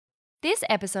This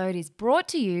episode is brought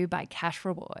to you by Cash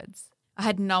Rewards. I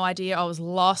had no idea. I was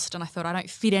lost and I thought I don't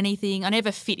fit anything. I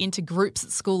never fit into groups at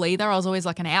school either. I was always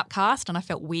like an outcast and I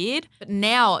felt weird. But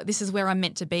now this is where I'm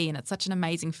meant to be and it's such an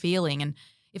amazing feeling. And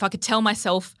if I could tell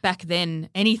myself back then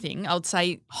anything, I would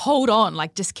say, hold on,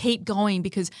 like just keep going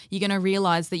because you're going to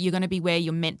realize that you're going to be where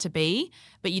you're meant to be,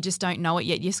 but you just don't know it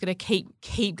yet. You're just going to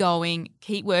keep going,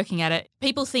 keep working at it.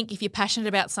 People think if you're passionate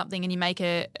about something and you make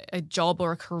a job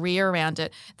or a career around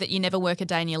it, that you never work a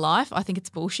day in your life. I think it's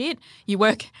bullshit. You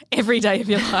work every day of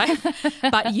your life,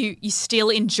 but you still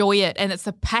enjoy it. And it's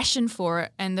the passion for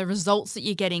it and the results that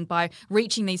you're getting by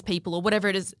reaching these people or whatever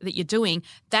it is that you're doing.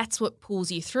 That's what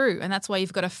pulls you through. And that's why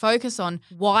you've got to focus on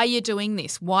why you're doing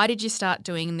this. Why did you start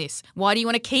doing this? Why do you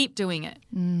want to keep doing it?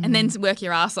 And then work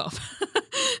your ass off.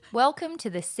 Welcome to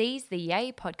the Seize the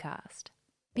Yay podcast.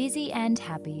 Busy and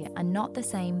happy are not the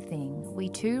same thing. We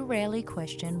too rarely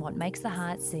question what makes the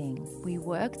heart sing. We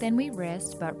work, then we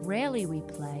rest, but rarely we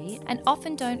play, and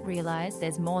often don't realise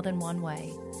there's more than one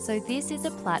way. So this is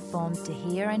a platform to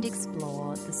hear and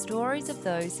explore the stories of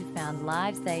those who found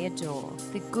lives they adore.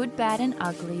 The good, bad and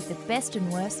ugly, the best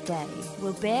and worst day.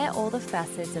 We'll bear all the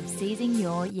facets of seizing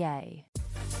your yay.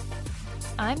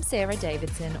 I'm Sarah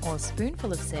Davidson, or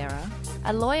Spoonful of Sarah,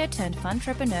 a lawyer turned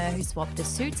funtrepreneur who swapped the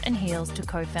suits and heels to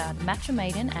co-found Matcha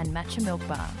Maiden and Matcha Milk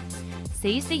Bar.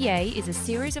 Seize the Yay is a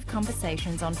series of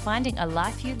conversations on finding a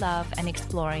life you love and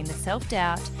exploring the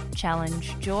self-doubt,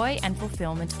 challenge, joy and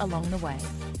fulfillment along the way.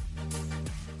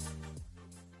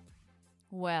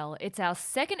 Well, it's our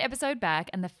second episode back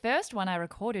and the first one I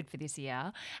recorded for this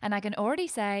year, and I can already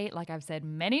say, like I've said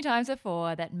many times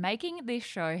before, that making this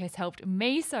show has helped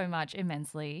me so much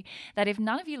immensely that if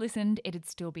none of you listened, it'd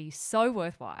still be so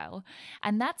worthwhile.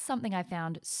 And that's something I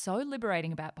found so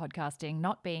liberating about podcasting,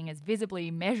 not being as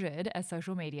visibly measured as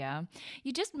social media.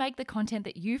 You just make the content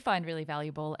that you find really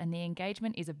valuable and the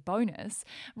engagement is a bonus,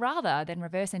 rather than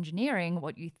reverse engineering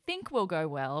what you think will go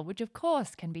well, which of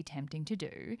course can be tempting to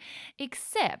do.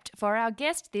 Except for our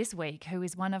guest this week, who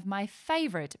is one of my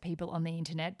favourite people on the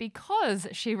internet because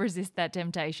she resists that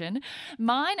temptation,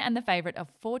 mine and the favourite of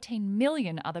 14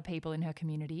 million other people in her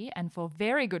community, and for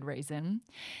very good reason.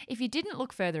 If you didn't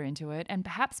look further into it, and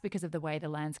perhaps because of the way the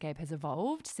landscape has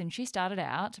evolved since she started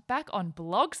out, back on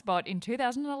Blogspot in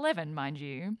 2011, mind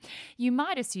you, you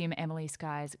might assume Emily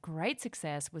Skye's great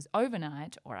success was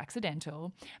overnight or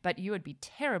accidental, but you would be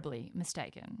terribly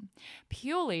mistaken.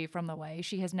 Purely from the way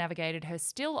she has navigated her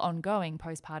still ongoing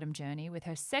postpartum journey with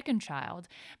her second child,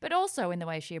 but also in the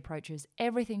way she approaches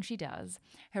everything she does.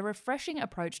 Her refreshing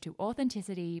approach to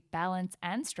authenticity, balance,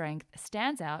 and strength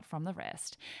stands out from the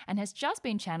rest and has just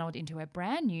been channeled into a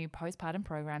brand new postpartum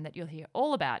program that you'll hear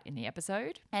all about in the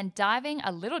episode. And diving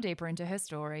a little deeper into her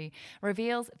story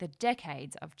reveals the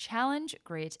decades of challenge,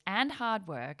 grit, and hard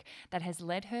work that has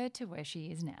led her to where she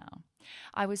is now.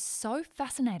 I was so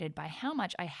fascinated by how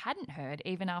much I hadn't heard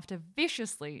even after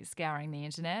viciously scouring the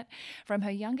internet, from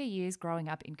her younger years growing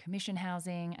up in commission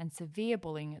housing and severe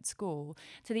bullying at school,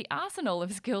 to the arsenal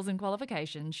of skills and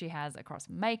qualifications she has across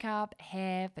makeup,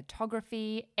 hair,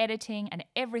 photography, editing, and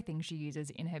everything she uses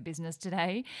in her business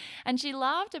today. And she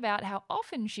laughed about how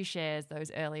often she shares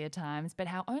those earlier times, but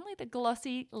how only the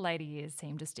glossy later years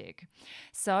seem to stick.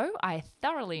 So I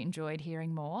thoroughly enjoyed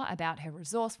hearing more about her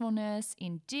resourcefulness,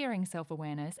 endearing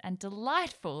self-awareness, and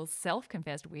delightful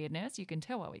self-confessed weirdness. You can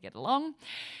tell why we get along.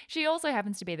 She also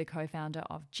happens to be the co-founder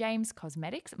of James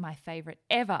Cosmetics, my favourite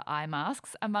ever eye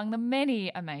masks, among the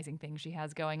many amazing things she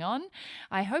has going on.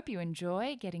 I hope you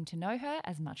enjoy getting to know her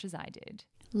as much as I did.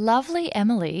 Lovely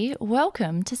Emily,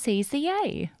 welcome to Seize the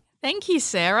Yay. Thank you,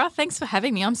 Sarah. Thanks for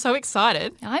having me. I'm so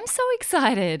excited. I'm so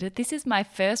excited. This is my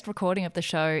first recording of the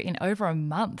show in over a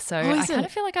month, so I kind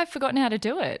of feel like I've forgotten how to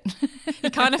do it.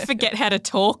 You kind of forget how to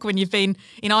talk when you've been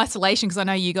in isolation, because I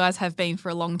know you guys have been for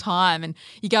a long time, and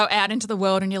you go out into the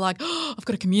world and you're like, oh, I've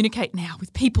got to communicate now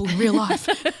with people in real life.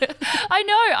 I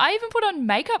know. I even put on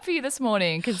makeup for you this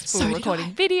morning because we were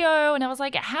recording video, and I was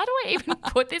like, how do I even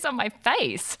put this on my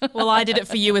face? Well, I did it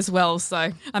for you as well,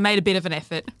 so I made a bit of an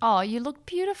effort. Oh, you look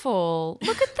beautiful.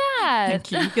 Look at that.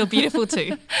 Thank you. You're beautiful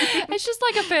too. It's just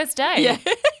like a first date. Yeah.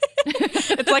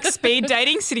 It's like speed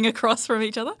dating, sitting across from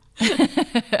each other.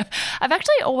 I've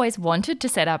actually always wanted to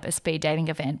set up a speed dating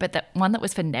event, but one that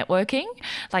was for networking,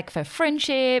 like for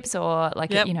friendships, or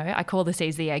like, I call the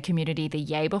Seize the Yay community the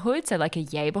Yayborhood, so like a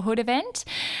Yayborhood event.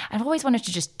 I've always wanted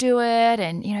to just do it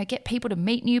and, get people to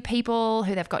meet new people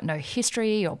who they've got no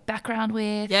history or background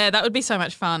with. Yeah, that would be so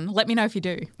much fun. Let me know if you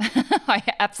do. I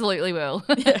absolutely will.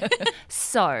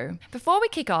 So, before we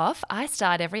kick off, I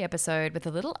start every episode with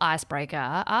a little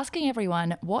icebreaker asking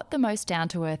everyone what the most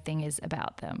down-to-earth thing is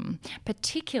about them,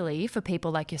 particularly for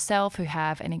people like yourself who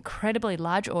have an incredibly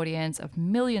large audience of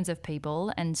millions of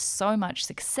people and so much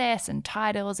success and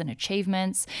titles and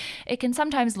achievements. It can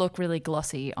sometimes look really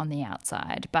glossy on the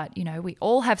outside, but, we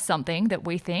all have something that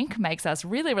we think makes us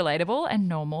really relatable and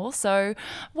normal. So,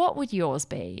 what would yours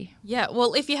be? Yeah,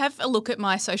 well, if you have a look at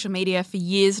my social media for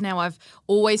years now, I've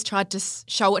always tried to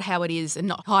show it how it is and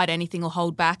not hide anything or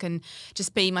hold back and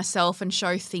just be myself and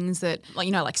show things that,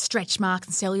 like stretch marks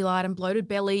and cellulite and bloated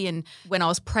belly and when I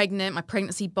was pregnant, my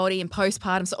pregnancy body and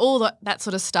postpartum, so all that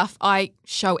sort of stuff. I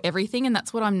show everything, and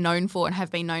that's what I'm known for and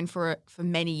have been known for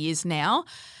many years now.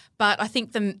 But I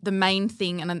think the main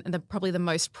thing and probably the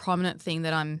most prominent thing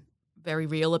that I'm very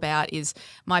real about is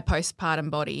my postpartum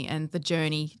body and the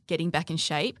journey getting back in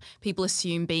shape. People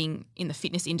assume being in the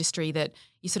fitness industry that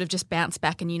you sort of just bounce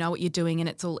back and you know what you're doing and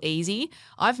it's all easy.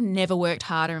 I've never worked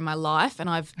harder in my life, and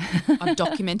I've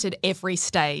documented every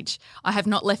stage. I have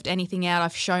not left anything out.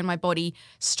 I've shown my body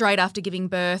straight after giving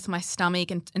birth, my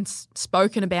stomach, and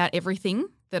spoken about everything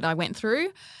that I went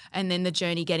through, and then the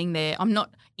journey getting there. I'm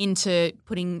not into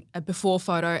putting a before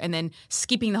photo and then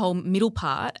skipping the whole middle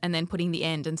part and then putting the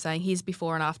end and saying here's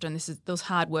before and after, and there was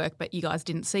hard work but you guys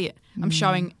didn't see it. I'm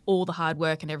showing all the hard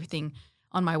work and everything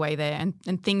on my way there,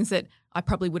 and things that I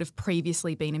probably would have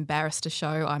previously been embarrassed to show.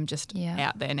 I'm just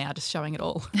out there now just showing it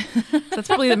all. So that's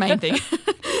probably the main thing.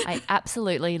 I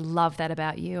absolutely love that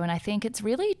about you. And I think it's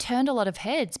really turned a lot of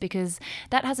heads because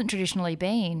that hasn't traditionally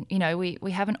been,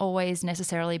 we haven't always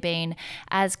necessarily been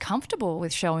as comfortable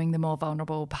with showing the more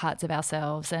vulnerable parts of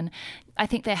ourselves. And I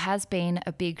think there has been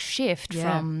a big shift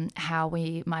from how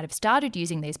we might have started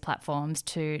using these platforms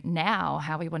to now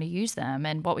how we want to use them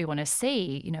and what we want to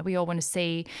see. We all want to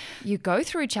see you go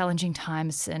through challenging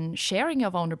times and sharing your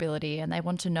vulnerability, and they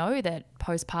want to know that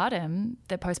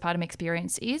the postpartum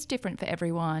experience is different for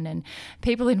everyone, and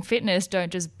people in fitness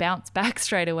don't just bounce back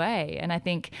straight away. And I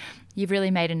think you've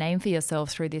really made a name for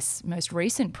yourself through this most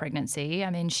recent pregnancy. I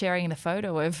mean, sharing the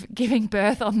photo of giving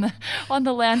birth on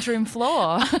the lounge room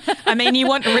floor. I mean, you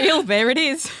want real, there it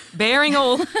is, bearing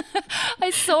all.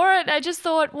 I saw it. I just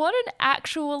thought, what an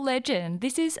actual legend.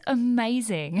 This is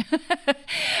amazing.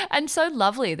 And so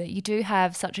lovely that you do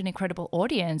have such an incredible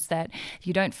audience that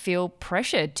you don't feel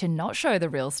pressured to not show the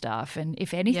real stuff. And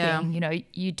if anything,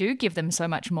 you do give them so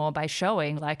much more by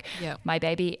showing, my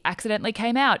baby accidentally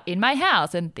came out in my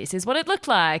house and this is what it looked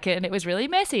like, and it was really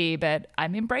messy, but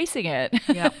I'm embracing it.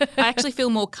 Yeah, I actually feel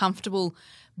more comfortable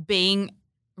being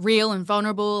real and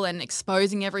vulnerable and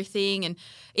exposing everything, and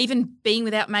even being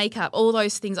without makeup, all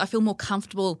those things. I feel more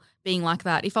comfortable being like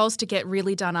that. If I was to get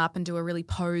really done up and do a really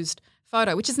posed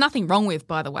photo, which is nothing wrong with,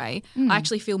 by the way, I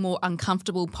actually feel more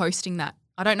uncomfortable posting that.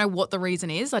 I don't know what the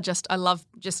reason is. I love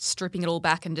just stripping it all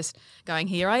back and just going,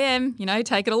 here I am,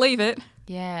 take it or leave it.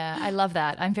 Yeah, I love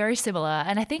that. I'm very similar.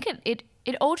 And I think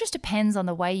it all just depends on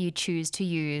the way you choose to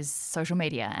use social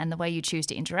media and the way you choose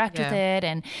to interact with it.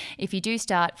 And if you do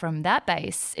start from that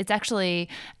base,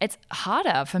 it's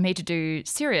harder for me to do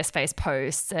serious face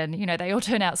posts. And, they all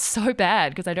turn out so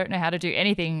bad because I don't know how to do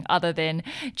anything other than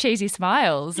cheesy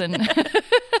smiles. And,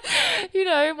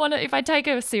 if I take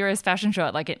a serious fashion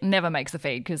shot, it never makes the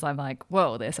feed because I'm like,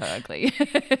 whoa, they're so ugly.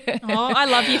 Oh, I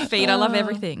love your feed. I love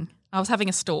everything. I was having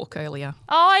a stalk earlier.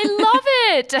 Oh, I love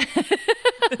it.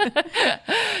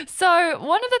 So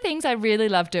one of the things I really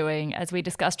love doing, as we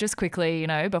discussed just quickly,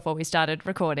 before we started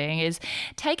recording, is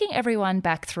taking everyone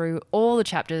back through all the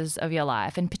chapters of your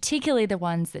life, and particularly the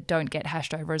ones that don't get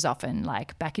hashed over as often,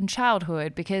 like back in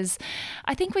childhood, because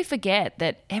I think we forget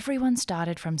that everyone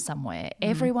started from somewhere.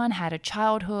 Everyone had a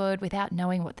childhood without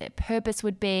knowing what their purpose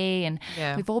would be, and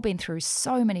we've all been through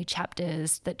so many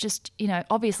chapters that just,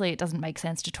 obviously it doesn't make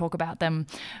sense to talk about them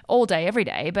all day, every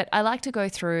day, but I like to go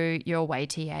through your way,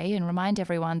 TA, and remind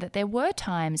everyone that there were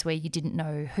times where you didn't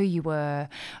know who you were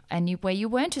and where you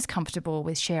weren't as comfortable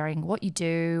with sharing what you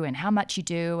do and how much you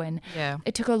do, and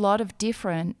it took a lot of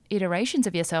different iterations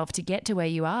of yourself to get to where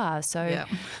you are. So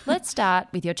let's start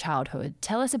with your childhood.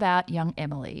 Tell us about young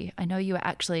Emily. I know you were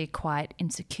actually quite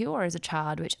insecure as a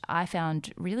child, which I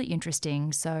found really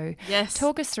interesting. So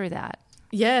talk us through that.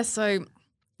 Yeah, so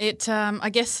I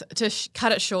guess to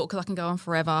cut it short, because I can go on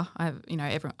forever. I've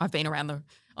been around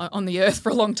on the earth for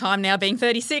a long time now, being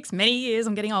 36, many years.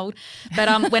 I'm getting old.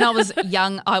 But when I was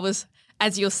young, I was,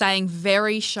 as you're saying,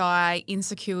 very shy,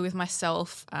 insecure with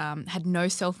myself, had no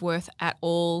self-worth at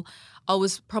all. I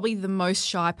was probably the most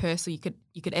shy person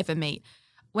you could ever meet.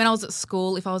 When I was at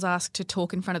school, if I was asked to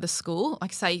talk in front of the school,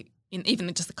 like say in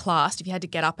even just the class, if you had to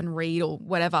get up and read or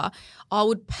whatever, I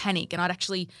would panic and I'd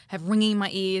actually have ringing in my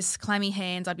ears, clammy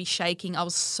hands, I'd be shaking. I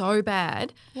was so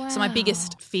bad. Wow. So my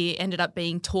biggest fear ended up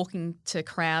being talking to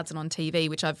crowds and on TV,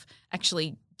 which I've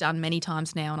actually done many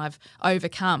times now and I've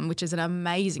overcome, which is an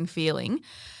amazing feeling.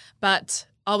 But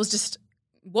I was just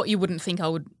what you wouldn't think I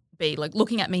would be. Like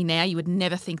looking at me now, you would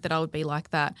never think that I would be like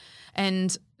that.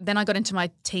 And then I got into my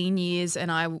teen years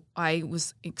and I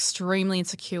was extremely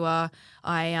insecure.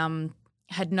 I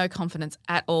had no confidence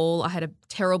at all. I had a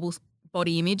terrible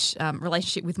body image,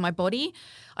 relationship with my body.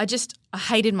 I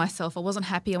hated myself. I wasn't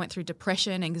happy. I went through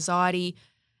depression, anxiety,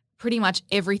 pretty much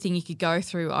everything you could go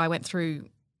through. I went through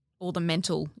all the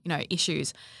mental,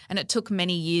 issues. And it took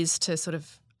many years to sort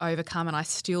of overcome, and I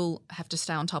still have to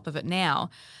stay on top of it now.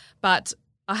 But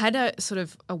I had a sort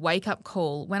of a wake-up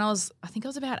call when I think I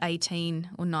was about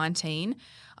 18 or 19.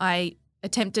 I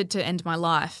attempted to end my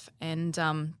life and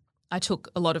I took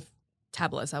a lot of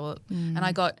tablets. And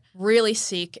I got really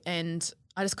sick and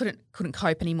I just couldn't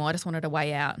cope anymore. I just wanted a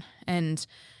way out. And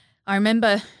I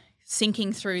remember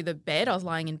sinking through the bed. I was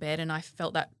lying in bed and I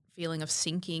felt that feeling of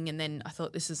sinking, and then I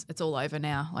thought it's all over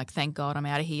now. Like, thank God I'm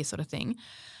out of here sort of thing.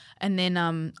 And then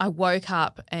I woke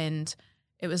up and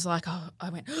it was like, I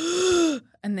went,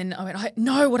 and then I went,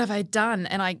 no, what have I done?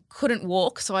 And I couldn't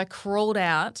walk, so I crawled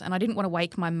out, and I didn't want to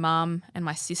wake my mum and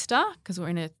my sister because we're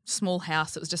in a small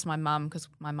house. It was just my mum because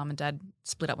my mum and dad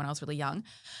split up when I was really young.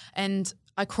 And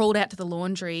I crawled out to the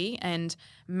laundry and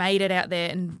made it out there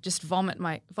and just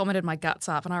vomited my guts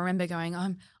up. And I remember going,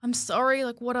 I'm sorry,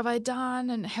 like, what have I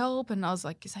done? And help. And I was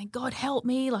like saying, God, help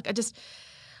me. Like,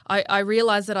 I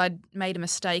realised that I'd made a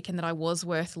mistake and that I was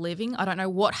worth living. I don't know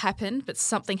what happened, but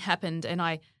something happened and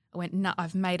I went, no,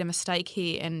 I've made a mistake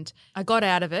here. And I got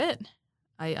out of it.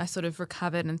 I sort of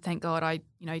recovered, and thank God I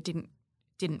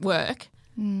didn't work.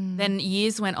 Then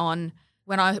years went on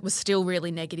when I was still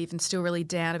really negative and still really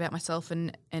down about myself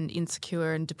and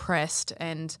insecure and depressed.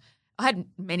 And I had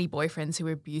many boyfriends who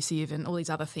were abusive and all these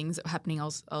other things that were happening. I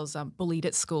was bullied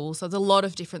at school. So there's a lot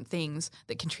of different things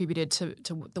that contributed to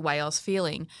the way I was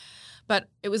feeling. But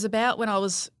it was about when I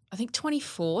was, I think,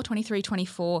 23,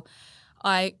 24,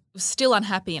 I was still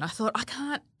unhappy and I thought, I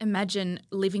can't imagine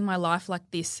living my life like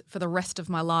this for the rest of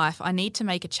my life. I need to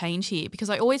make a change here, because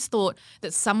I always thought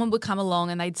that someone would come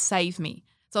along and they'd save me.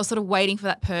 So I was sort of waiting for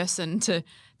that person to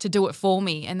do it for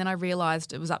me. And then I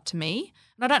realised it was up to me.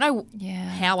 And I don't know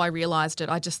how I realised it.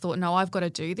 I just thought, no, I've got to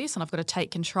do this and I've got to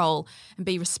take control and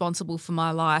be responsible for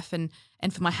my life and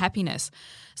for my happiness.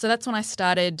 So that's when I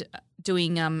started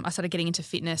I started getting into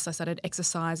fitness. I started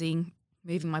exercising,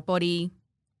 moving my body,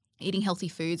 eating healthy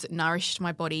foods that nourished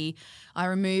my body. I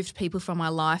removed people from my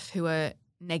life who were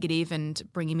negative and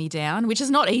bringing me down, which is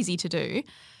not easy to do.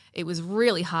 It was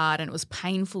really hard and it was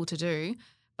painful to do,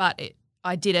 but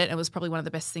I did it. It was probably one of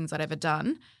the best things I'd ever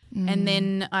done. And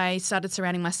then I started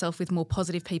surrounding myself with more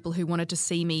positive people who wanted to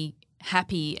see me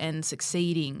happy and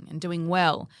succeeding and doing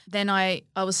well. Then I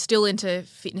was still into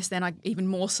fitness then, even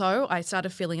more so. I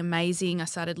started feeling amazing. I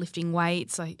started lifting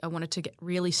weights. I wanted to get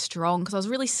really strong because I was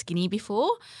really skinny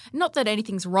before. Not that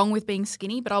anything's wrong with being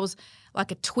skinny, but I was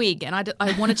like a twig and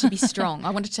I wanted to be strong.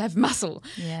 I wanted to have muscle.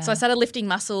 Yeah. So I started lifting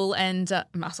muscle and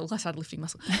I started lifting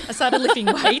muscle. I started lifting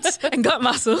weights and got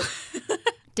muscle.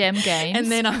 Dem games.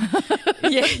 And then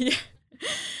yeah.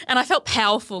 And I felt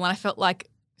powerful and I felt like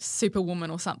superwoman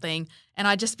or something. And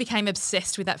I just became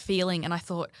obsessed with that feeling. And I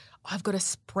thought, I've got to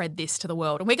spread this to the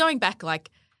world. And we're going back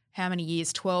like how many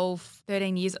years? 12,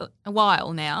 13 years, a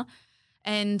while now.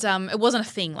 And it wasn't a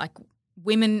thing. Like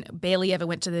women barely ever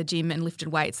went to the gym and lifted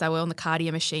weights. They were on the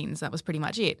cardio machines. That was pretty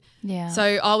much it. Yeah. So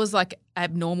I was like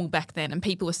abnormal back then. And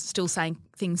people were still saying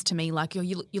things to me like,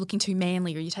 you're looking too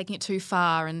manly, or you're taking it too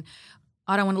far. And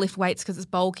I don't want to lift weights because it's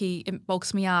bulky. It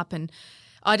bulks me up. And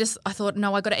I thought,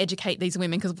 no, I got to educate these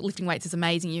women because lifting weights is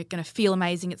amazing. You're going to feel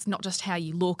amazing. It's not just how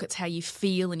you look, it's how you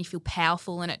feel, and you feel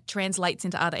powerful, and it translates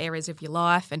into other areas of your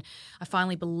life. And I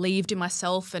finally believed in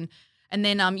myself. And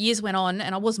then years went on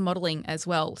and I was modelling as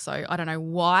well. So I don't know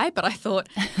why, but I thought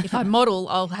if I model,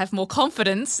 I'll have more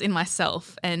confidence in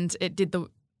myself. And it did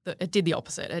the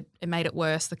opposite. It made it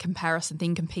worse. The comparison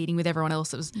thing, competing with everyone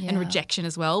else, and rejection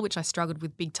as well, which I struggled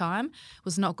with big time,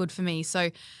 was not good for me. So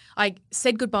I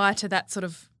said goodbye to that sort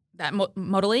of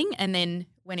modelling, and then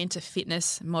went into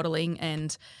fitness modelling.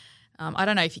 And I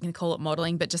don't know if you can call it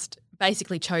modelling, but just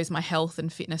basically chose my health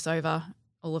and fitness over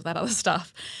all of that other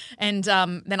stuff. And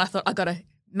then I thought I got to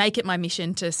make it my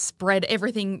mission to spread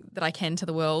everything that I can to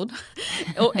the world,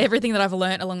 or everything that I've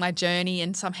learned along my journey,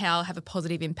 and somehow have a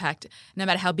positive impact. No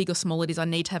matter how big or small it is, I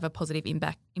need to have a positive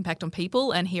impact on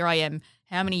people. And here I am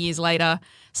how many years later,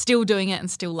 still doing it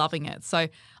and still loving it. So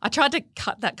I tried to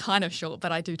cut that kind of short,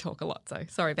 but I do talk a lot. So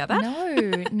sorry about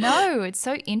that. No, it's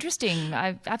so interesting.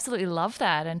 I absolutely love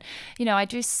that. And, I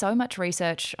do so much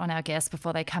research on our guests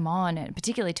before they come on, and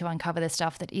particularly to uncover the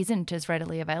stuff that isn't as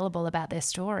readily available about their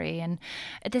story. And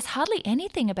there's hardly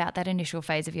anything about that initial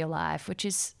phase of your life, which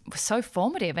is so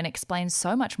formative and explains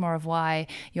so much more of why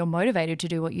you're motivated to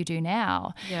do what you do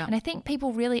now. Yeah. And I think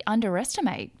people really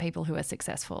underestimate people who are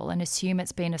successful and assume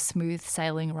it's been a smooth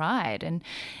sailing ride. And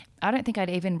I don't think I'd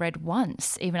even read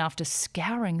once, even after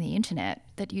scouring the internet,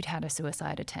 that you'd had a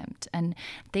suicide attempt. And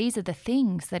these are the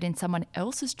things that in someone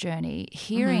else's journey,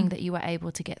 hearing that you were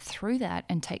able to get through that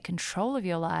and take control of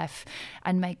your life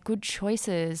and make good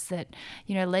choices that,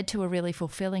 led to a really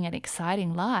fulfilling and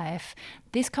exciting life,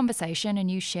 this conversation and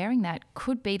you sharing that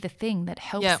could be the thing that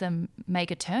helps them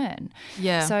make a turn.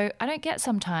 Yeah. So I don't get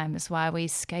sometimes why we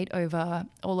skate over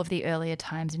all of the earlier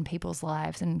times in people's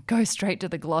lives and go straight to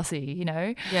the glossy,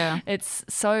 Yeah. It's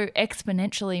so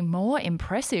exponentially more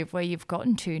impressive where you've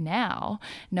gotten to now,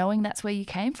 knowing that's where you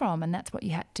came from and that's what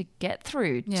you had to get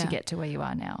through to get to where you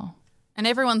are now. And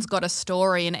everyone's got a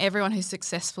story, and everyone who's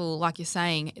successful, like you're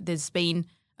saying, there's been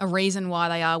a reason why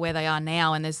they are where they are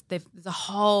now, and there's a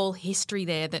whole history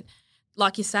there that,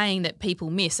 like you're saying, that people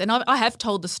miss. And I have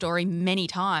told the story many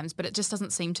times, but it just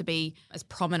doesn't seem to be as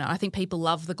prominent. I think people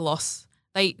love the gloss.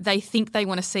 They think they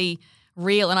want to see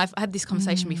real, and I've had this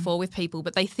conversation before with people,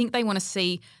 but they think they want to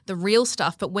see the real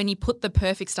stuff, but when you put the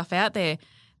perfect stuff out there,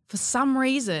 for some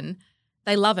reason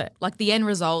they love it. Like the end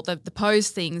result, the pose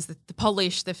things, the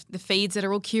polish, the feeds that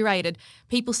are all curated.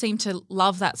 People seem to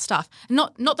love that stuff.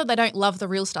 Not that they don't love the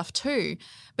real stuff too,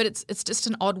 but it's just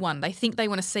an odd one. They think they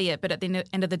want to see it, but at the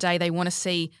end of the day, they want to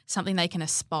see something they can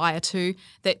aspire to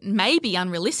that may be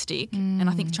unrealistic. And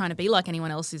I think trying to be like anyone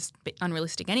else is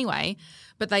unrealistic anyway.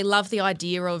 But they love the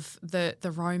idea of the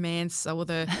romance or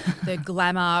the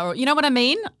glamour, or you know what I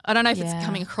mean? I don't know if it's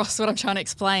coming across what I'm trying to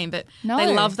explain, but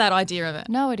they love that idea of it.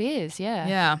 No, it is, yeah.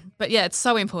 Yeah. But yeah, it's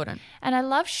so important. And I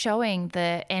love showing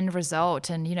the end result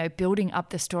and, building up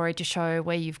the story to show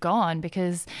where you've gone,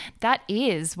 because that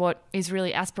is what is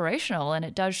really aspirational, and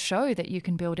it does show that you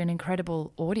can build an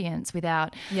incredible audience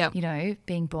without,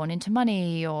 being born into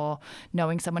money or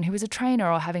knowing someone who is a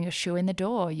trainer or having a shoe in the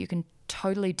door. You can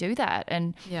totally do that.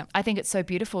 And I think it's so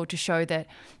beautiful to show that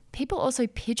people also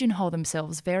pigeonhole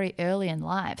themselves very early in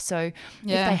life. So if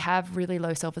they have really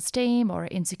low self-esteem or are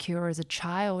insecure as a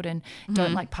child and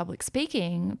don't like public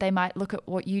speaking, they might look at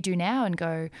what you do now and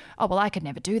go, oh, well, I could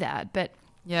never do that. But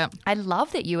I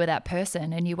love that you were that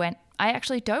person and you went, I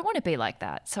actually don't want to be like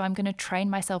that. So I'm going to train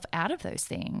myself out of those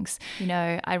things.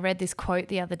 I read this quote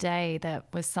the other day that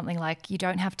was something like, you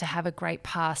don't have to have a great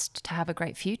past to have a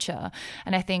great future.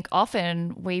 And I think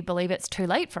often we believe it's too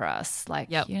late for us.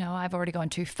 Like, I've already gone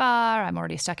too far. I'm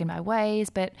already stuck in my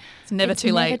ways, but it's never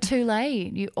too late. Never too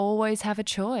late. You always have a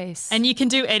choice. And you can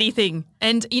do anything.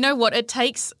 And you know what? It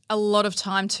takes a lot of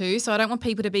time too. So I don't want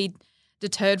people to be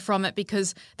deterred from it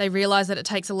because they realise that it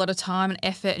takes a lot of time and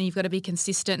effort and you've got to be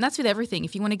consistent. And that's with everything.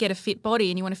 If you want to get a fit body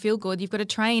and you want to feel good, you've got to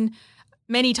train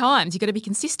many times. You've got to be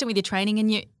consistent with your training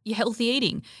and your healthy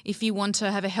eating. If you want to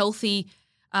have a healthy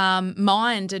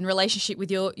mind and relationship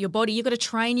with your body, you've got to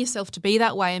train yourself to be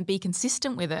that way and be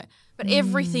consistent with it. But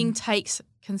everything takes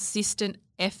consistent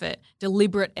effort,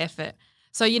 deliberate effort.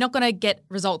 So you're not going to get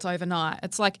results overnight.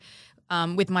 It's like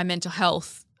with my mental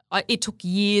health, it took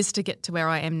years to get to where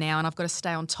I am now, and I've got to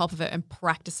stay on top of it and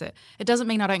practice it. It doesn't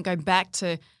mean I don't go back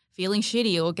to feeling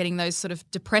shitty or getting those sort of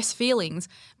depressed feelings,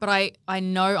 but I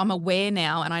know I'm aware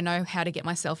now and I know how to get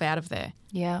myself out of there.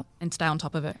 Yeah. And stay on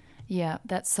top of it. Yeah,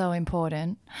 that's so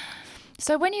important.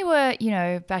 So when you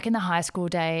were, back in the high school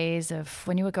days of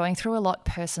when you were going through a lot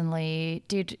personally,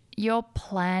 did your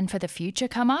plan for the future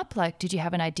come up? Like, did you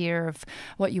have an idea of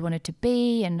what you wanted to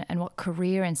be and what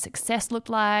career and success looked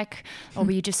like? Or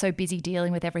were you just so busy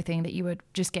dealing with everything that you were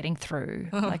just getting through?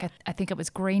 Like, I think it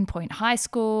was Greenpoint High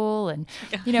School and,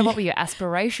 what were your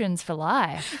aspirations for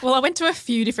life? Well, I went to a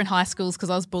few different high schools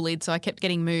because I was bullied, so I kept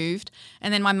getting moved.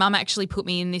 And then my mum actually put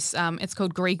me in this, it's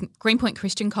called Greenpoint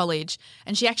Christian College,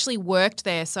 and she actually worked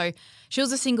there. So she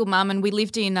was a single mum and we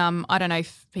lived in, I don't know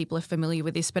if people are familiar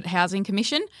with this, but Housing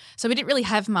Commission. So we didn't really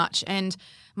have much. And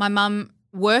my mum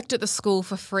worked at the school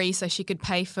for free so she could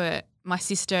pay for my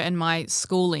sister and my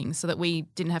schooling so that we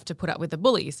didn't have to put up with the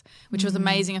bullies, which was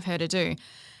amazing of her to do.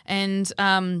 And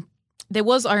I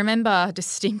remember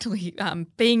distinctly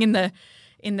being in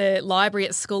the library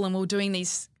at school and we were doing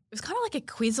these, it was kind of like a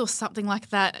quiz or something like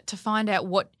that to find out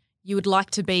what you would like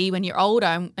to be when you're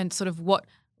older and sort of what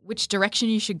which direction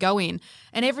you should go in.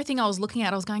 And everything I was looking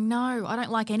at, I was going, no, I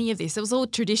don't like any of this. It was all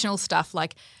traditional stuff,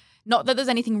 like not that there's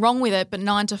anything wrong with it, but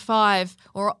 9 to 5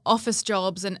 or office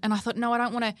jobs. And I thought, no, I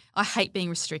don't want to. I hate being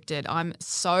restricted. I'm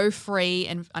so free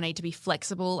and I need to be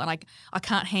flexible, and I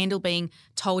can't handle being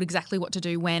told exactly what to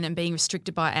do when and being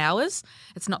restricted by hours.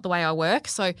 It's not the way I work.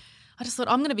 So I just thought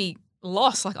I'm going to be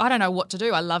lost. Like, I don't know what to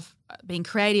do. I love being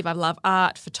creative. I love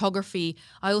art, photography.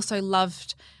 I also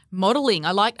loved modeling.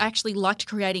 I actually liked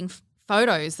creating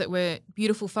photos that were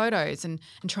beautiful photos and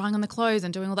trying on the clothes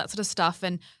and doing all that sort of stuff.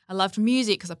 And I loved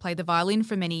music because I played the violin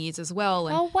for many years as well.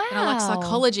 And, Oh, wow. And I liked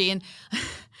psychology. And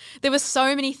there were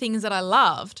so many things that I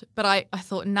loved, but I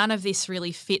thought none of this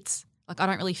really fits. Like, I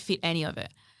don't really fit any of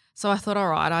it. So I thought, all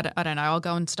right, I don't know, I'll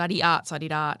go and study art. So I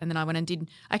did art. And then I went and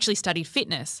actually studied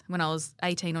fitness when I was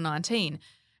 18 or 19.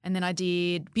 And then I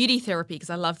did beauty therapy because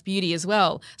I love beauty as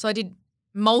well. So I did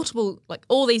multiple, like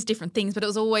all these different things, but it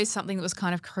was always something that was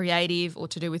kind of creative or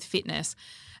to do with fitness.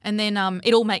 And then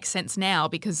it all makes sense now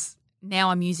because now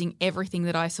I'm using everything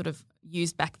that I sort of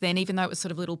used back then, even though it was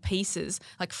sort of little pieces,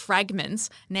 like fragments.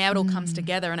 Now it all comes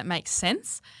together and it makes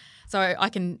sense. So I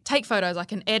can take photos, I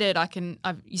can edit, I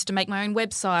used to make my own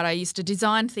website, I used to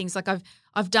design things. Like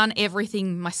I've done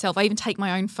everything myself. I even take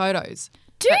my own photos.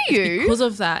 Do But you? Because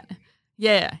of that.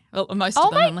 Yeah, well, most of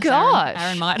Oh them. my unless gosh.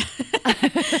 Aaron might.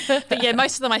 But yeah,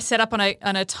 most of them I set up on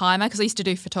a timer because I used to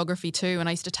do photography too, and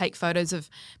I used to take photos of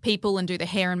people and do the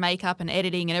hair and makeup and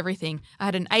editing and everything. I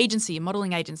had an agency, a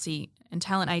modelling agency and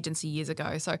talent agency years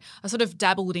ago, so I sort of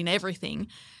dabbled in everything.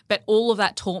 But all of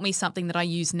that taught me something that I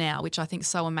use now, which I think is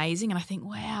so amazing. And I think,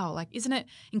 wow, like isn't it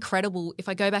incredible? If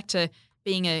I go back to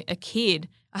being a kid,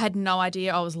 I had no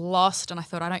idea. I was lost and I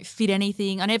thought I don't fit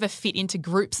anything. I never fit into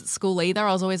groups at school either.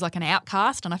 I was always like an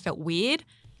outcast and I felt weird.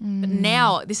 But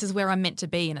now this is where I'm meant to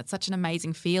be, and it's such an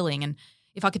amazing feeling. And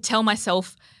if I could tell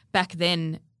myself back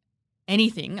then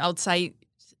anything, I would say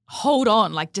hold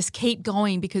on, like just keep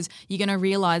going because you're going to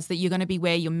realize that you're going to be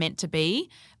where you're meant to be,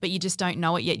 but you just don't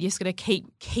know it yet. You're just going to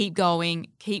keep going,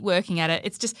 keep working at it.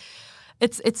 It's just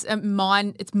it's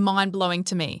mind blowing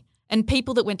to me. And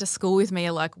people that went to school with me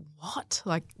are like, what?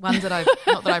 Like ones that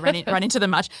not that I run into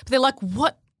them much, but they're like,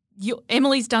 what?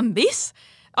 Emily's done this?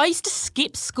 I used to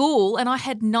skip school and I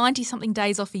had 90-something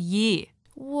days off a year.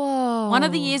 Whoa. One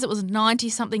of the years it was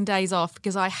 90-something days off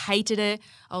because I hated it.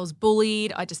 I was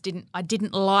bullied. I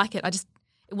didn't like it.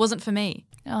 It wasn't for me.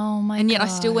 Oh my god. And yet I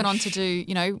still went on to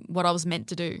do, what I was meant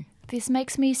to do. This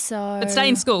makes me so... But stay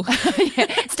in school.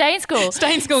 Yeah, stay in school.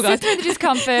 Stay in school, guys. Sit through the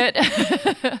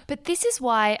discomfort. But this is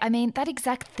why, that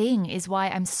exact thing is why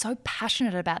I'm so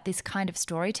passionate about this kind of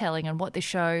storytelling and what the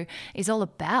show is all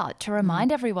about, to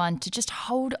remind everyone to just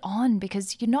hold on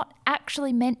because you're not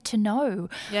actually meant to know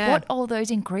what all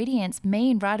those ingredients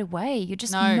mean right away. You're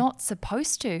just not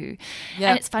supposed to. Yep.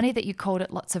 And it's funny that you called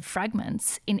it lots of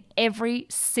fragments. In every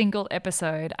single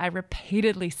episode, I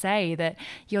repeatedly say that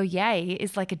your yay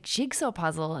is like a jigsaw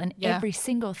puzzle, and every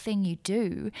single thing you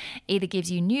do either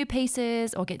gives you new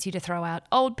pieces or gets you to throw out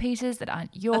old pieces that aren't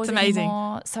yours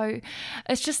anymore. So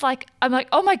it's just like, I'm like,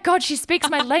 oh my God, she speaks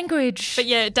my language. But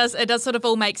yeah, it does sort of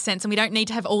all make sense, and we don't need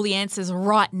to have all the answers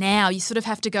right now. You sort of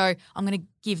have to go, I'm going to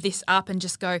give this up and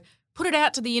just go put it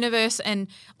out to the universe, and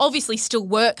obviously still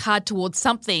work hard towards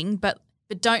something, but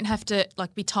don't have to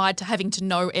like be tied to having to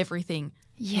know everything.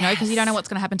 Yes. Because you don't know what's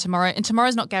going to happen tomorrow, and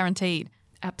tomorrow's not guaranteed.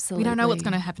 Absolutely. We don't know what's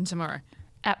going to happen tomorrow.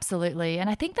 Absolutely. And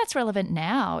I think that's relevant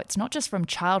now. It's not just from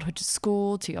childhood to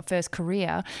school to your first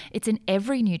career. It's in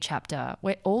every new chapter.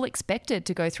 We're all expected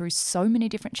to go through so many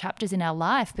different chapters in our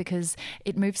life because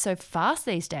it moves so fast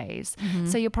these days. Mm-hmm.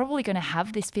 So you're probably going to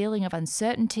have this feeling of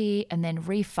uncertainty and then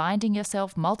refinding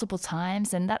yourself multiple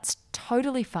times, and that's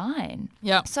totally fine.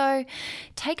 Yeah. So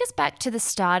take us back to the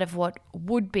start of what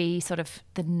would be sort of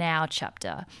the now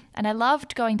chapter. And I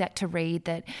loved going back to read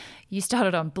that you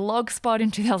started on Blogspot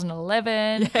in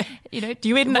 2011. Yeah. Do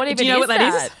you know what that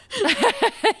is?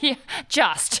 Yeah,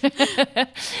 just.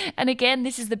 And again,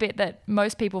 this is the bit that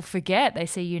most people forget. They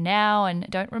see you now and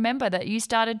don't remember that you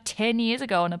started 10 years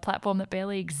ago on a platform that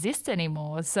barely exists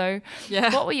anymore. So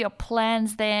what were your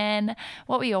plans then?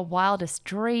 What were your wildest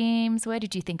dreams? Where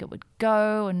did you think it would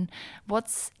go? And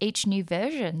what's each new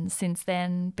version since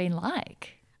then been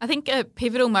like? I think a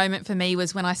pivotal moment for me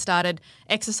was when I started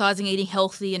exercising, eating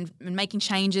healthy and making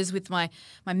changes with my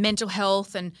mental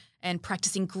health and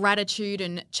practicing gratitude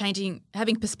and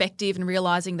having perspective and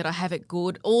realising that I have it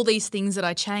good. All these things that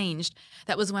I changed,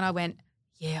 that was when I went,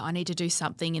 yeah, I need to do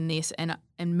something in this, and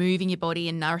moving your body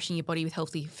and nourishing your body with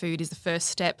healthy food is the first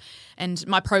step. And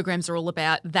my programs are all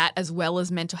about that as well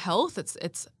as mental health.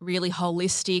 It's really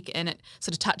holistic, and it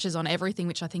sort of touches on everything,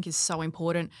 which I think is so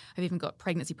important. I've even got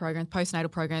pregnancy programs, postnatal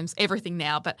programs, everything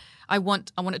now. But I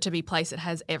want it to be a place that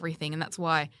has everything, and that's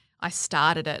why I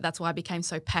started it. That's why I became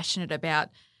so passionate about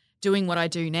doing what I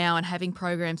do now and having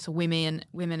programs for women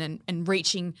and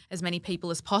reaching as many people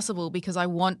as possible, because I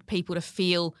want people to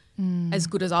feel as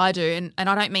good as I do. And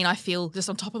I don't mean I feel just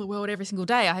on top of the world every single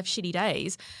day. I have shitty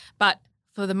days. But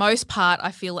for the most part,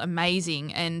 I feel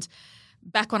amazing. And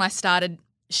back when I started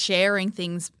sharing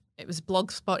things, it was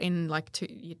Blogspot in like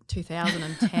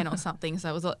 2010 or something. So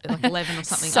it was like 11 or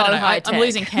something. So I don't know. high-tech. I'm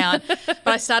losing count. But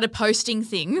I started posting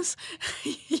things.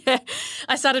 Yeah.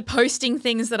 I started posting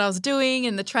things that I was doing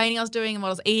and the training I was doing and what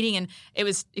I was eating. And it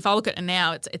was, if I look at it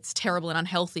now, it's terrible and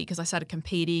unhealthy, because I started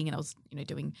competing and I was,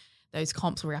 doing those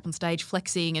comps where we're up on stage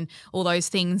flexing and all those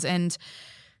things. And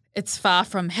it's far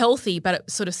from healthy, but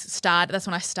it sort of started, that's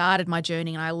when I started my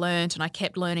journey, and I learned and I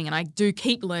kept learning, and I do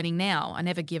keep learning now. I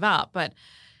never give up. But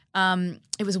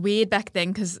it was weird back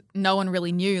then because no one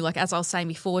really knew, like as I was saying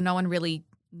before, no one really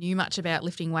knew much about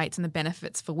lifting weights and the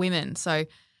benefits for women. So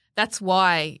that's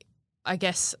why I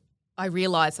guess I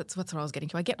realised that's what I was getting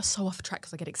to. I get so off track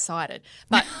because I get excited.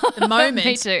 But the moment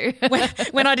Me too.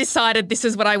 when I decided this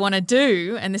is what I want to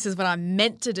do and this is what I'm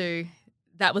meant to do,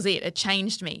 that was it. It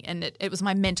changed me, and it was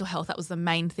my mental health. That was the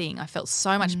main thing. I felt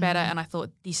so much better, and I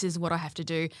thought this is what I have to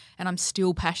do, and I'm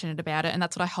still passionate about it, and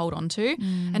that's what I hold on to.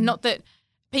 And not that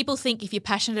people think if you're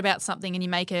passionate about something and you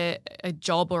make a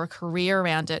job or a career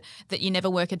around it that you never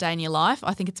work a day in your life.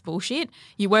 I think it's bullshit.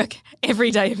 You work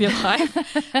every day of your life,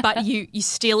 but you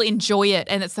still enjoy it,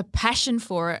 and it's the passion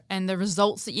for it and the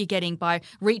results that you're getting by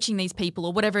reaching these people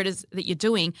or whatever it is that you're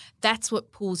doing. That's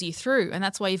what pulls you through, and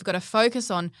that's why you've got to focus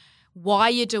on why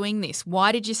you're doing this.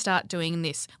 Why did you start doing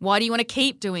this? Why do you want to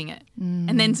keep doing it?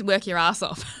 And then work your ass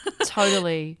off.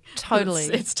 Totally.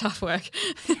 It's tough work.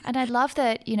 And I love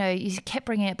that, you kept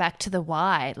bringing it back to the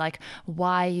why, like,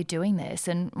 why are you doing this?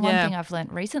 And one thing I've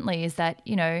learned recently is that,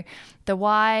 the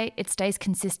why, it stays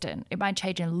consistent. It might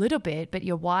change a little bit, but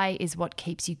your why is what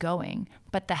keeps you going.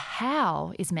 But the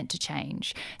how is meant to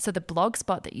change. So the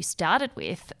Blogspot that you started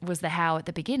with was the how at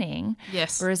the beginning.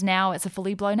 Yes. Whereas now it's a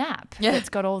fully blown app. Yeah. It's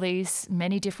got all these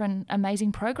many different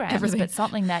amazing programs. Everything. But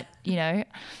something that,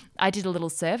 I did a little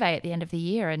survey at the end of the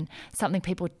year, and something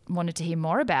people wanted to hear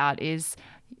more about is,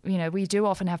 we do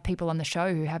often have people on the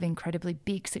show who have incredibly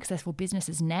big, successful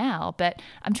businesses now, but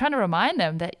I'm trying to remind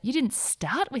them that you didn't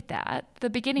start with that. The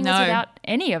beginning was without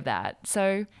any of that.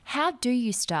 So how do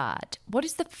you start? What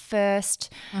is the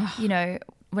first,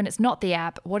 when it's not the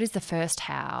app, what is the first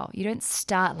how? You don't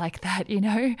start like that,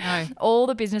 No. All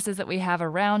the businesses that we have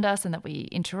around us and that we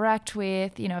interact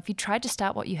with, if you tried to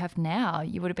start what you have now,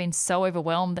 you would have been so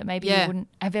overwhelmed that maybe you wouldn't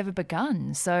have ever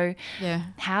begun. So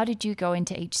how did you go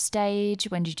into each stage?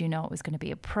 When did you know it was going to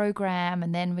be a program?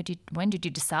 And then when did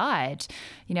you decide,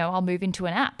 I'll move into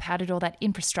an app? How did all that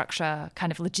infrastructure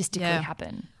kind of logistically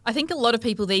happen? I think a lot of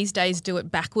people these days do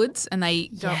it backwards, and they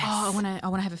go, Yes. I want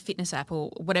to have a fitness app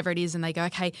or whatever it is, and they go,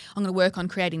 okay, I'm going to work on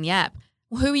creating the app.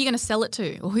 Well, who are you going to sell it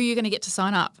to, or who are you going to get to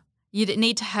sign up? You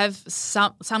need to have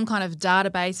some kind of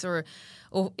database or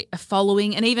a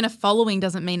following, and even a following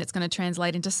doesn't mean it's going to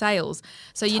translate into sales.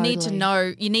 So you need to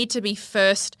know, you need to be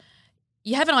first.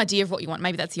 You have an idea of what you want.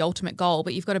 Maybe that's the ultimate goal,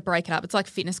 but you've got to break it up. It's like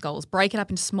fitness goals. Break it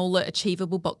up into smaller,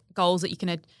 achievable goals that you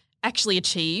can actually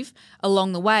achieve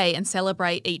along the way, and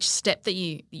celebrate each step that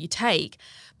you take.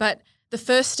 But the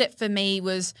first step for me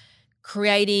was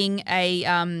creating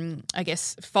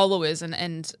followers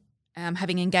and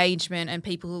having engagement and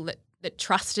people that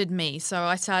trusted me. So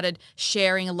I started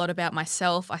sharing a lot about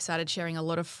myself. I started sharing a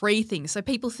lot of free things. So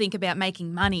people think about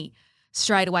making money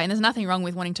straight away, and there's nothing wrong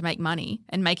with wanting to make money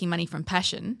and making money from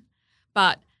passion,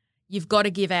 but you've got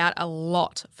to give out a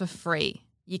lot for free.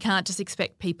 You can't just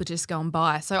expect people to just go and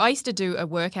buy. So I used to do a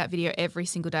workout video every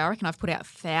single day. I reckon I've put out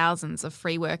thousands of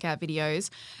free workout videos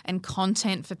and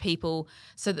content for people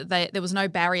so that there was no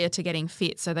barrier to getting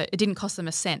fit, so that it didn't cost them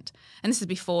a cent. And this is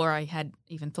before I had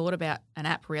even thought about an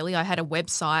app, really. I had a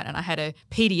website and I had a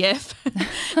PDF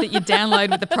that you'd download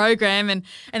with the program, and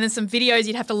then some videos.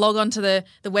 You'd have to log on to the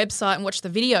website and watch the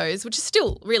videos, which is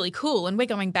still really cool. And we're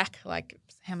going back like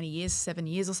how many years, 7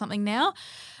 years or something now.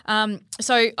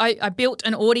 So I built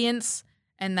an audience,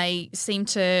 and they seemed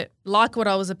to like what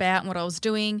I was about and what I was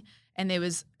doing. And there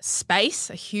was space,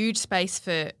 a huge space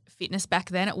for fitness back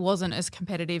then. It wasn't as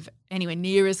competitive, anywhere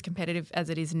near as competitive as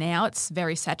it is now. It's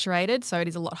very saturated, so it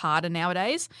is a lot harder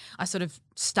nowadays. I sort of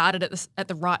started at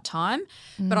the right time,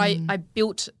 but I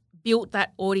built built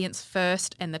that audience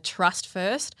first and the trust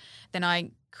first. Then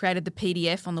I created the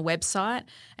PDF on the website,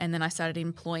 and then I started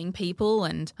employing people,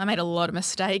 and I made a lot of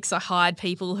mistakes. I hired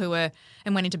people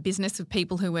and went into business with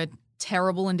people who were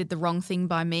terrible and did the wrong thing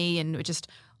by me and were just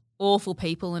awful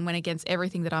people and went against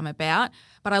everything that I'm about.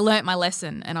 But I learnt my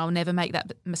lesson, and I'll never make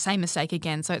that same mistake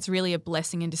again. So it's really a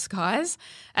blessing in disguise.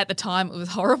 At the time it was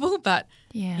horrible, but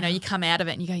you come out of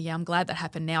it and you go, yeah, I'm glad that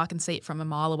happened. Now I can see it from a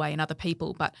mile away in other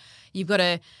people. But you've got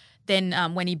to then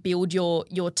when you build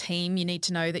your team, you need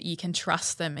to know that you can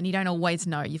trust them, and you don't always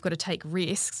know. You've got to take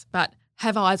risks, but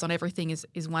have eyes on everything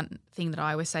is one thing that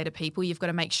I always say to people. You've got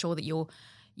to make sure that you're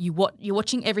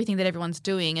watching everything that everyone's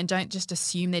doing, and don't just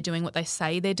assume they're doing what they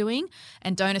say they're doing,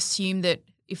 and don't assume that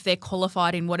if they're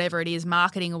qualified in whatever it is,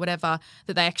 marketing or whatever,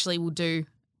 that they actually will do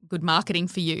good marketing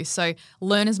for you. So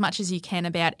learn as much as you can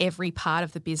about every part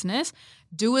of the business.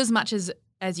 Do as much as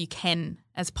you can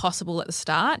as possible at the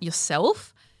start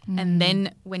yourself. And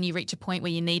then when you reach a point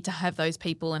where you need to have those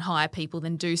people and hire people,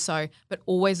 then do so. But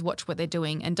always watch what they're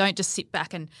doing, and don't just sit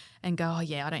back and go, oh,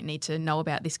 yeah, I don't need to know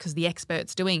about this because the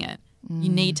expert's doing it. You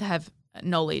need to have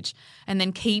knowledge, and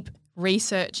then keep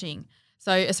researching.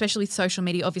 So especially social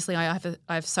media, obviously I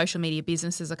have social media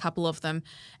businesses, a couple of them,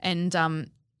 and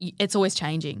it's always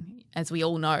changing, as we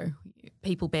all know.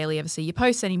 People barely ever see your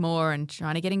posts anymore, and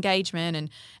trying to get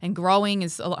engagement and growing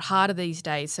is a lot harder these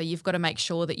days. So you've got to make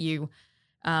sure that you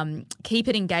keep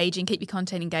it engaging, keep your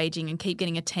content engaging, and keep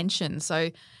getting attention.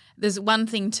 So there's one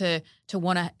thing to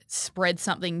want to spread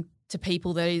something to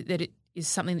people that it is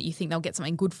something that you think they'll get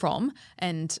something good from,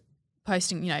 and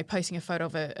posting a photo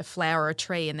of a flower or a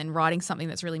tree, and then writing something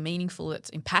that's really meaningful,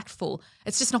 that's impactful.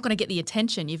 It's just not going to get the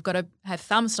attention. You've got to have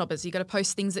thumb stoppers. You've got to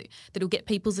post things that'll get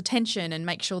people's attention, and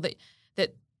make sure that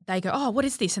they go, oh, what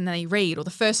is this? And then they read, or the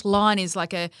first line is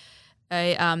like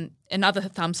another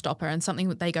thumb stopper, and something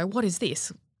that they go, what is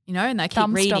this? And they keep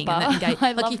thumb reading. Stopper. And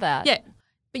I love that. Yeah.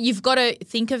 But you've got to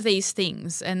think of these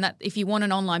things, and that if you want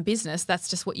an online business, that's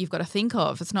just what you've got to think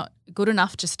of. It's not good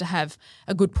enough just to have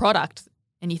a good product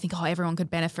and you think, oh, everyone could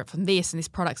benefit from this and this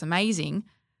product's amazing.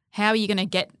 How are you going to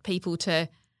get people to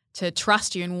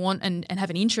trust you and want and have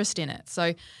an interest in it?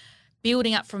 So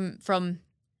building up from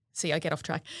see, I get off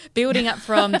track. Building up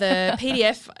from the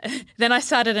PDF, then I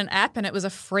started an app, and it was a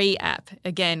free app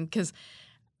again, because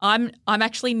I'm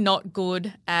actually not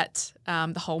good at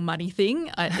the whole money thing.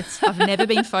 I've never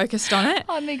been focused on it.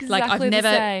 I'm exactly the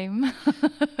same.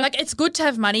 It's good to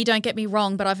have money, don't get me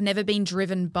wrong, but I've never been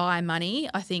driven by money.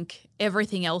 I think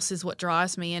everything else is what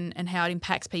drives me and how it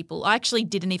impacts people. I actually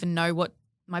didn't even know what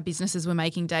my businesses were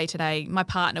making day to day. My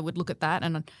partner would look at that,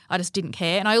 and I just didn't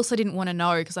care. And I also didn't want to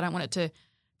know, because I don't want it to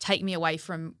take me away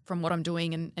from what I'm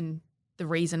doing and the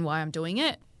reason why I'm doing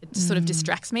it. It just sort of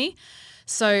distracts me.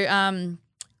 So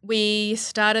we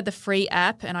started the free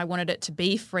app, and I wanted it to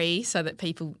be free so that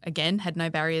people, again, had no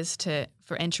barriers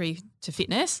for entry to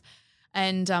fitness.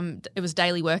 And it was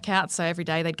daily workouts, so every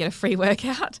day they'd get a free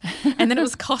workout. And then it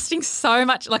was costing so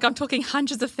much, like I'm talking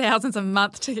hundreds of thousands a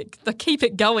month to keep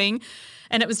it going,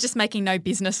 and it was just making no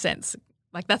business sense.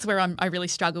 Like that's where I really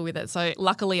struggle with it. So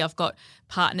luckily I've got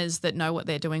partners that know what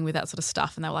they're doing with that sort of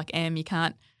stuff, and they're like, you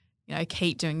can't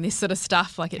keep doing this sort of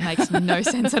stuff. Like it makes no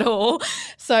sense at all.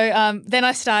 So then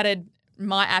I started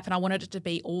my app, and I wanted it to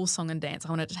be all song and dance. I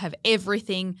wanted it to have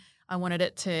everything. I wanted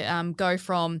it to go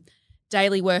from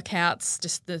daily workouts,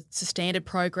 just the standard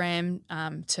program,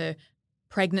 to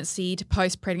pregnancy, to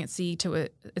post-pregnancy,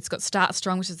 it's got Start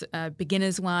Strong, which is a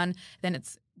beginner's one. Then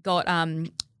it's got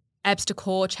abs to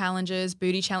core challenges,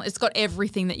 booty challenge. It's got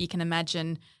everything that you can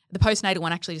imagine. The postnatal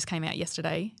one actually just came out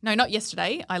yesterday. No, not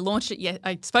yesterday. I launched it.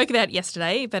 I spoke about it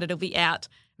yesterday, but it'll be out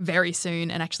very soon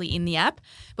and actually in the app.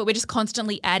 But we're just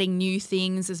constantly adding new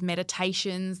things. There's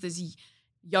meditations. There's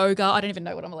yoga. I don't even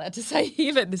know what I'm allowed to say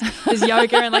here, but there's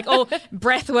yoga and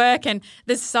breath work, and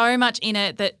there's so much in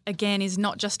it that, again, is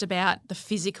not just about the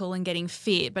physical and getting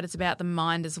fit, but it's about the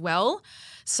mind as well.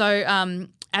 So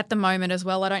at the moment as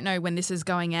well, I don't know when this is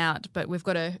going out, but we've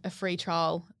got a free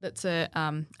trial that's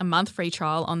a month free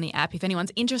trial on the app. If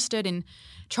anyone's interested in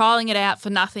trialing it out for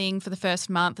nothing for the first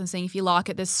month and seeing if you like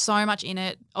it, there's so much in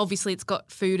it. Obviously, it's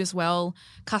got food as well,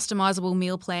 customizable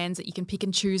meal plans that you can pick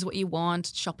and choose what you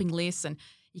want, shopping lists, and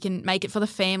you can make it for the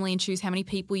family and choose how many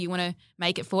people you want to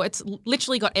make it for. It's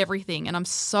literally got everything, and I'm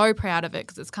so proud of it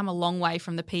because it's come a long way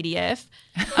from the PDF.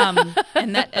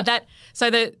 And so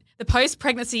the The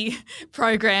post-pregnancy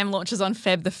program launches on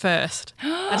Feb the 1st.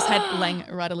 I just had Lang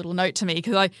write a little note to me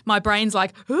because my brain's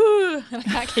like, ooh, I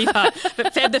can't keep up.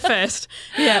 But Feb the 1st.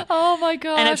 Yeah. Oh, my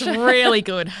gosh. And it's really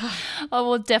good. I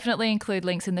will definitely include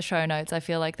links in the show notes. I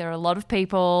feel like there are a lot of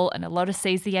people and a lot of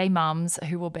CZA mums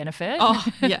who will benefit. Oh,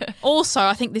 yeah. Also,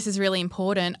 I think this is really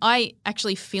important. I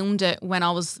actually filmed it when I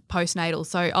was postnatal.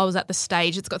 So I was at the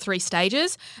stage. It's got 3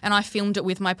 stages and I filmed it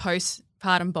with my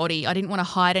postpartum body. I didn't want to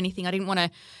hide anything. I didn't want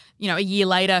to, a year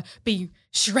later be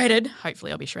shredded.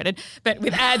 Hopefully I'll be shredded, but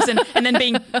with abs and then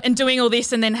being and doing all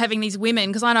this and then having these women,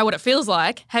 because I know what it feels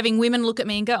like, having women look at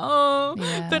me and go, oh,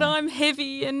 but I'm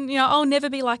heavy and, I'll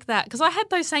never be like that. Because I had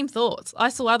those same thoughts. I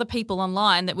saw other people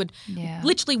online that would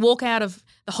literally walk out of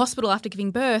the hospital after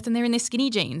giving birth and they're in their skinny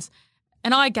jeans.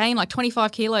 And I gained like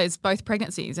 25 kilos both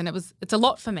pregnancies and it's a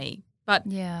lot for me. But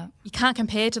you can't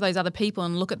compare to those other people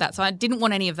and look at that. So I didn't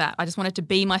want any of that. I just wanted to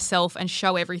be myself and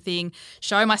show everything,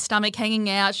 show my stomach hanging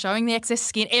out, showing the excess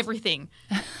skin, everything.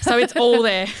 So it's all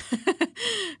there.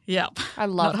 Yep. I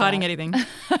love Not hiding anything.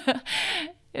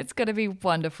 It's going to be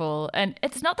wonderful. And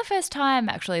it's not the first time,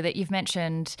 actually, that you've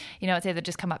mentioned, it's either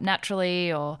just come up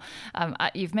naturally or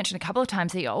you've mentioned a couple of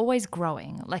times that you're always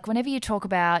growing. Like whenever you talk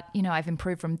about, I've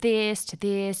improved from this to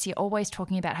this, you're always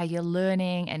talking about how you're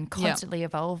learning and constantly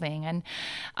evolving. And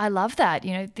I love that.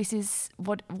 This is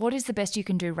what is the best you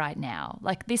can do right now.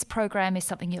 Like this program is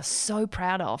something you're so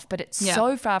proud of, but it's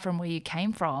so far from where you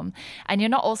came from. And you're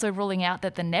not also ruling out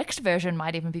that the next version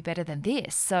might even be better than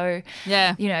this. So,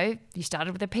 you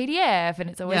started with a PDF and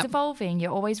it's always evolving.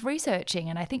 You're always researching.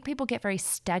 And I think people get very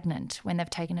stagnant when they've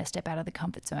taken a step out of the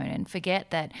comfort zone and forget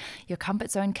that your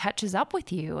comfort zone catches up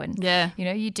with you. And,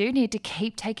 you do need to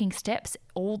keep taking steps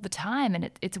all the time. And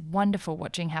it's wonderful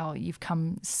watching how you've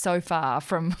come so far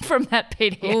from that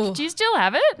PDF. Ooh. Do you still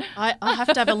have it? I have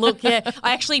to have a look, I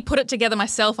actually put it together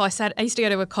myself. I used to go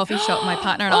to a coffee shop, my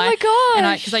partner and I. Oh my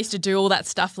gosh. Because I used to do all that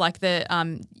stuff like the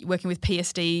working with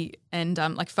PSD and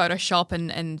like Photoshop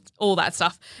and all that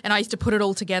stuff. And I used to put it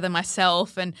all together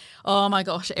myself and oh my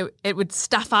gosh, it would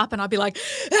stuff up and I'd be like,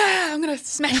 I'm going to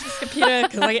smash this computer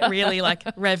because I get really like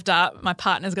revved up. My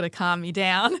partner's going to calm me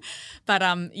down. But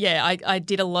I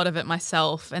did a lot of it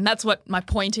myself. And that's what my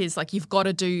point is. Like you've got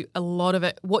to do a lot of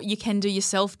it. What you can do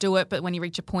yourself, do it. But when you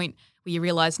reach a point where you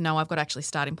realise, no, I've got to actually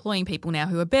start employing people now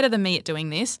who are better than me at doing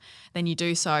this, then you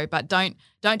do so. But don't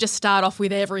just start off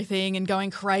with everything and going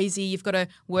crazy. You've got to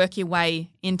work your way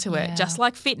into it. Just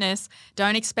like fitness,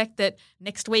 don't expect that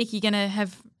next week you're going to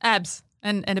have abs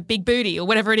and a big booty or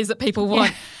whatever it is that people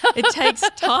want. It takes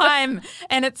time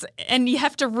and you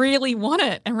have to really want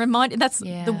it and remind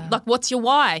what's your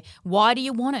why? Why do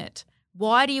you want it?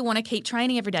 Why do you want to keep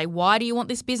training every day? Why do you want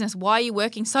this business? Why are you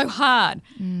working so hard?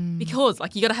 Because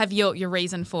you got to have your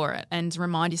reason for it and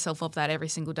remind yourself of that every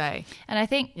single day. And I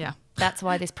think that's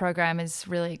why this program is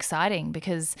really exciting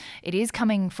because it is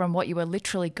coming from what you were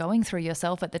literally going through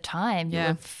yourself at the time. You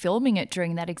were filming it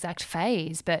during that exact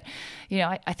phase. But,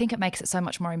 I think it makes it so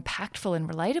much more impactful and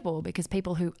relatable because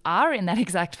people who are in that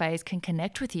exact phase can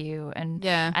connect with you and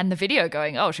the video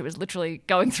going, oh, she was literally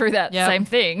going through that same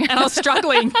thing. And I was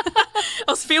struggling.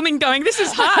 I was filming going, this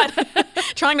is hard.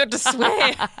 Trying not to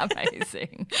swear.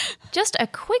 Amazing. Just a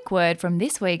quick word from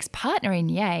this week's partner in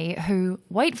Yay who,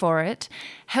 wait for it,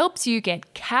 helps you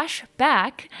get cash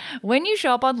back when you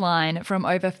shop online from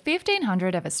over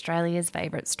 1,500 of Australia's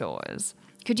favourite stores.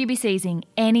 Could you be seizing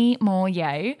any more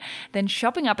yay than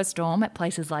shopping up a storm at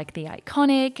places like The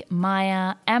Iconic,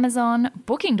 Maya, Amazon,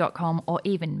 Booking.com or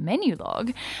even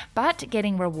Menulog, but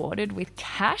getting rewarded with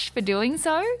cash for doing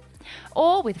so?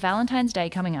 Or with Valentine's Day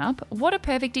coming up, what a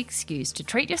perfect excuse to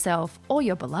treat yourself or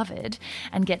your beloved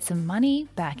and get some money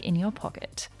back in your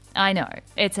pocket. I know,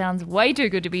 it sounds way too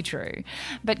good to be true,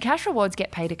 but Cash Rewards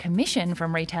get paid a commission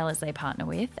from retailers they partner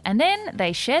with, and then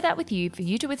they share that with you for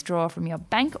you to withdraw from your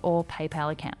bank or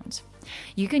PayPal account.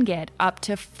 You can get up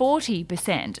to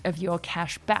 40% of your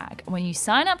cash back when you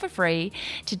sign up for free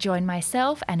to join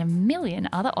myself and a million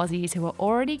other Aussies who are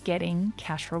already getting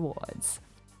Cash Rewards.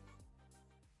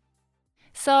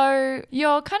 So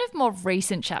your kind of more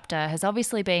recent chapter has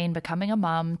obviously been becoming a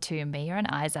mum to Mia and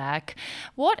Isaac.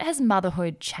 What has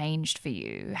motherhood changed for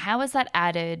you? How has that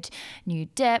added new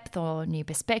depth or new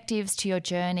perspectives to your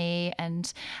journey?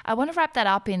 And I want to wrap that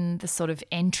up in the sort of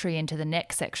entry into the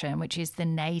next section, which is the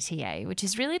NATA, which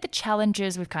is really the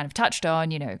challenges we've kind of touched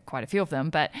on, quite a few of them,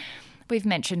 but We've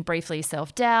mentioned briefly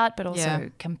self-doubt, but also Yeah.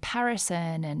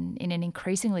 comparison, and in an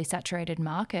increasingly saturated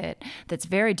market that's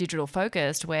very digital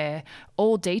focused, where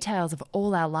all details of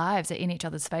all our lives are in each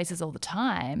other's faces all the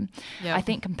time. Yeah. I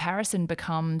think comparison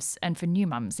becomes, and for new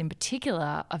mums in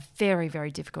particular, a very,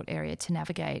 very difficult area to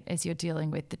navigate as you're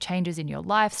dealing with the changes in your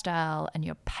lifestyle and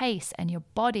your pace and your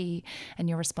body and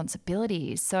your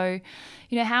responsibilities. So,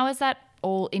 how has that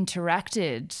all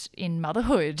interacted in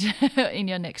motherhood in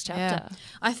your next chapter? Yeah.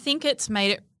 I think it's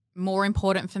made it more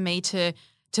important for me to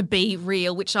be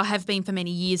real, which I have been for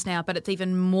many years now, but it's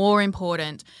even more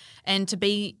important, and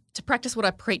to practice what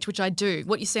I preach, which I do.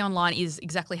 What you see online is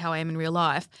exactly how I am in real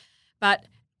life, but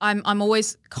I'm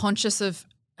always conscious of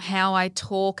how I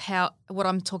talk, what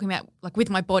I'm talking about, like with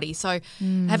my body. So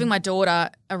having my daughter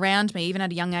around me, even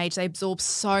at a young age, they absorb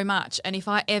so much. And if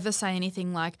I ever say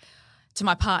anything like to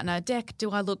my partner, Dec,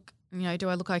 do I look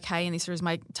okay in this, or is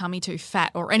my tummy too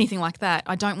fat, or anything like that,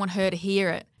 I don't want her to hear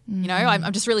it.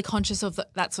 I'm just really conscious of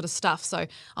that sort of stuff. So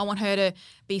I want her to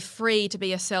be free to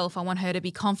be herself. I want her to be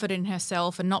confident in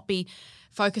herself and not be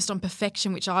focused on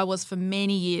perfection, which I was for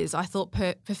many years. I thought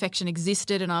perfection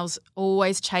existed, and I was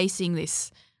always chasing this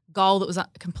goal that was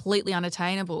completely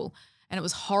unattainable, and it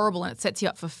was horrible, and it sets you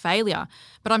up for failure.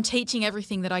 But I'm teaching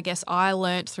everything that I guess I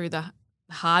learnt through the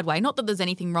hard way. Not that there's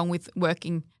anything wrong with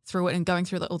working through it and going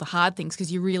through all the hard things,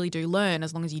 because you really do learn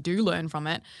as long as you do learn from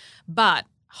it. But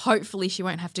hopefully she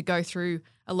won't have to go through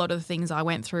a lot of the things I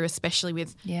went through, especially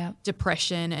with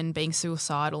depression and being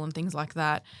suicidal and things like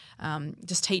that.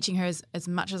 Just teaching her as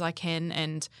much as I can,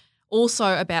 and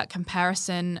also about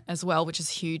comparison as well, which is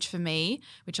huge for me,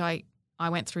 which I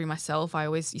went through myself. I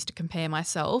always used to compare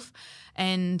myself,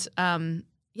 and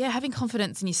having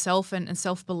confidence in yourself and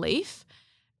self-belief.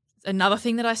 Another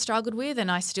thing that I struggled with,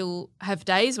 and I still have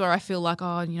days where I feel like,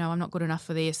 I'm not good enough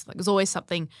for this. Like, there's always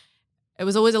something. It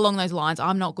was always along those lines.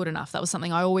 I'm not good enough. That was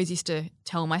something I always used to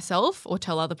tell myself or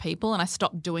tell other people, and I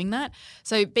stopped doing that.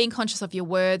 So being conscious of your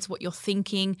words, what you're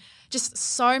thinking, just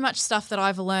so much stuff that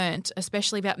I've learned,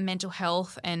 especially about mental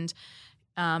health and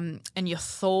your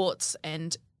thoughts,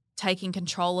 and taking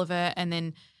control of it, and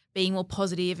then being more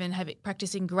positive and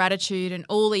practicing gratitude and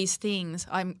all these things.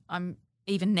 I'm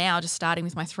even now just starting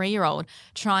with my 3-year-old,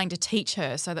 trying to teach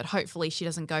her so that hopefully she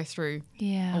doesn't go through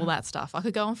all that stuff. I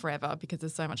could go on forever because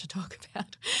there's so much to talk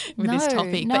about with this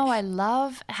topic. No, I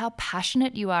love how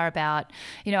passionate you are about,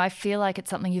 I feel like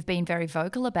it's something you've been very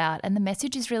vocal about, and the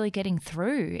message is really getting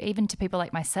through, even to people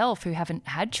like myself who haven't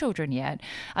had children yet.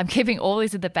 I'm keeping all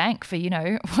these in the bank for,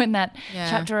 when that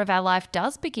chapter of our life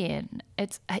does begin.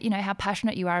 It's, how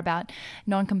passionate you are about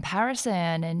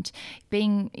non-comparison and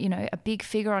being, a big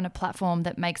figure on a platform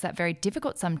that makes that very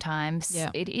difficult sometimes. Yeah.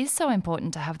 It is so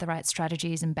important to have the right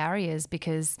strategies and barriers,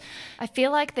 because I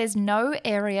feel like there's no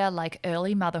area like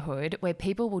early motherhood where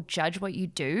people will judge what you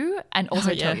do and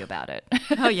also tell you about it.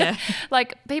 Oh, yeah.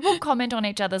 Like, people comment on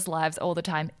each other's lives all the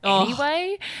time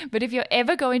anyway, but if you're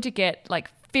ever going to get like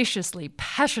viciously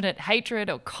passionate hatred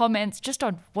or comments just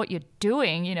on what you're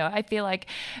doing, I feel like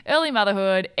early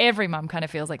motherhood, every mum kind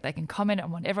of feels like they can comment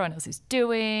on what everyone else is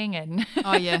doing, and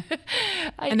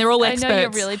and they're all experts. I know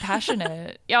you're really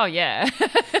passionate. Oh yeah.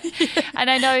 And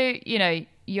I know,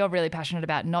 you're really passionate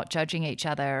about not judging each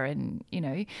other, and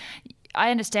I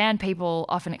understand people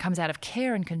often it comes out of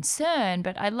care and concern,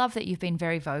 but I love that you've been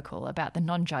very vocal about the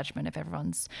non-judgment of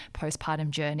everyone's postpartum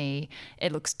journey.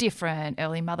 It looks different,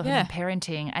 early motherhood and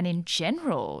parenting, and in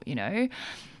general,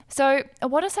 So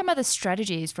what are some of the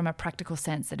strategies from a practical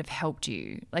sense that have helped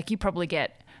you? Like, you probably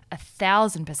get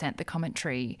 1,000% the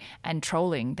commentary and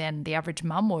trolling than the average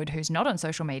mum would who's not on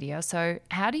social media. So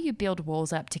how do you build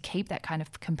walls up to keep that kind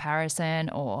of comparison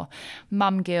or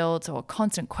mum guilt or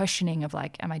constant questioning of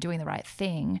like, am I doing the right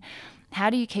thing? How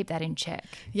do you keep that in check?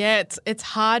 Yeah, it's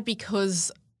hard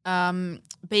because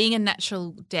being a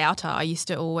natural doubter, I used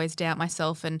to always doubt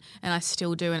myself, and I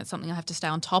still do, and it's something I have to stay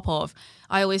on top of.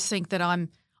 I always think that I'm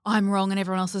wrong and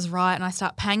everyone else is right, and I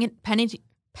start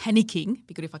panicking,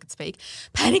 be good if I could speak,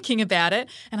 panicking about it.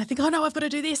 And I think, oh no, I've got to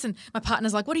do this. And my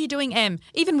partner's like, what are you doing, Em?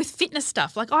 Even with fitness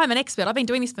stuff, like, I'm an expert. I've been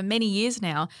doing this for many years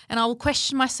now, and I will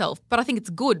question myself. But I think it's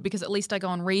good because at least I go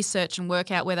and research and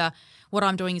work out whether what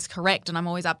I'm doing is correct, and I'm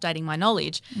always updating my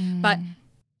knowledge. But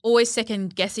always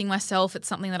second guessing myself, it's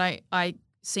something that I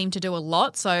seem to do a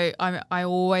lot. So I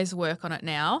always work on it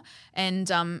now. And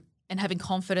having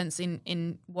confidence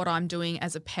in what I'm doing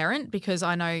as a parent, because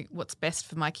I know what's best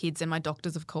for my kids, and my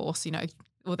doctors, of course,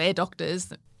 they're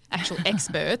doctors, actual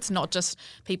experts, not just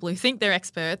people who think they're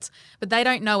experts, but they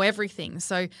don't know everything.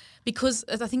 So because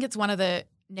I think it's one of the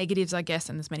negatives, I guess,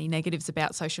 and there's many negatives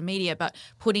about social media, but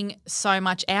putting so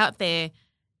much out there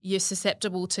you're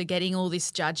susceptible to getting all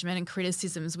this judgment and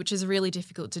criticisms, which is really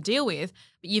difficult to deal with.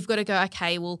 But you've got to go,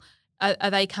 okay, well,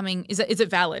 are they coming? Is it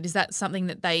valid? Is that something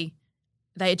that they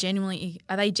are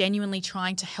genuinely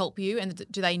trying to help you, and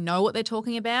do they know what they're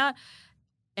talking about?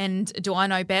 And do I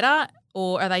know better,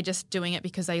 or are they just doing it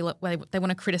because they want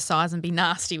to criticize and be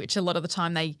nasty, which a lot of the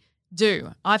time they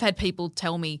do. I've had people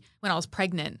tell me when I was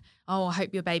pregnant, oh, I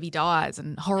hope your baby dies,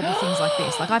 and horrible things like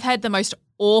this. Like, I've had the most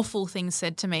awful things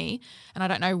said to me, and I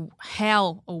don't know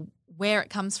how or where it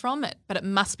comes from, but it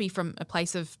must be from a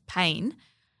place of pain,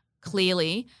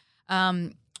 clearly.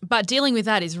 But dealing with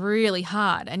that is really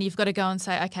hard, and you've got to go and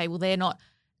say, okay, well, they're not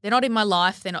in my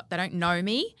life. They don't know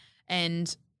me,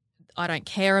 and I don't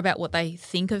care about what they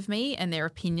think of me and their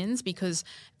opinions, because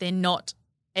they're not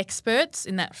experts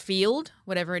in that field,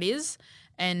 whatever it is,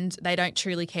 and they don't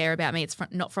truly care about me. It's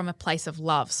not from a place of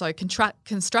love. So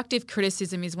constructive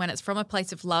criticism is when it's from a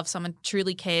place of love, someone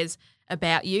truly cares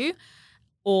about you,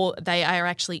 or they are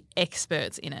actually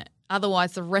experts in it.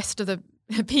 Otherwise, the rest of the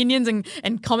opinions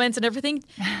and comments and everything,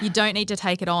 you don't need to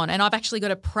take it on. And I've actually got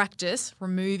to practice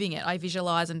removing it. I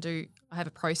visualize and I have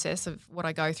a process of what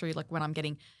I go through, like when I'm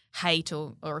getting hate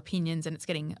or opinions, and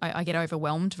I get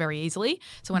overwhelmed very easily.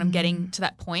 So when I'm getting to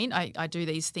that point, I do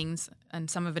these things, and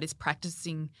some of it is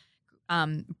practicing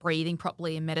breathing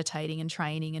properly and meditating and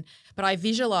training. But I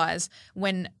visualize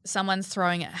when someone's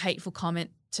throwing a hateful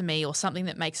comment to me or something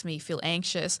that makes me feel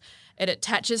anxious, it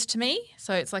attaches to me.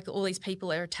 So it's like all these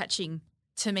people are attaching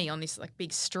to me on this like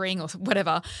big string or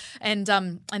whatever. And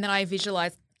then I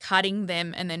visualize cutting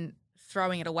them and then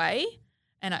throwing it away.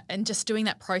 And just doing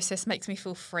that process makes me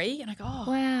feel free. And I go, oh,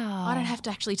 wow, I don't have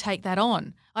to actually take that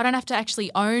on. I don't have to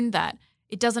actually own that.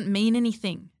 It doesn't mean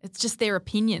anything. It's just their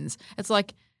opinions. It's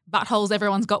like buttholes,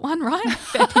 everyone's got one, right?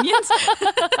 Their opinions.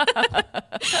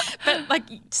 But like,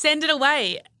 send it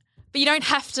away. But you don't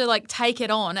have to like take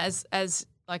it on as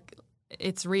like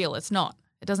it's real. It's not.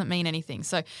 It doesn't mean anything.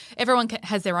 So everyone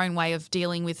has their own way of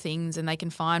dealing with things, and they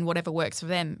can find whatever works for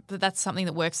them. But that's something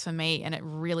that works for me, and it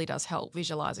really does help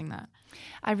visualizing that.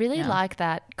 I really like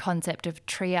that concept of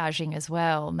triaging as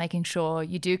well, making sure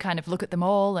you do kind of look at them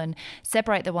all and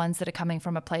separate the ones that are coming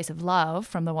from a place of love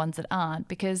from the ones that aren't,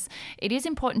 because it is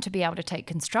important to be able to take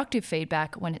constructive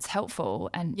feedback when it's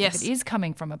helpful and if it is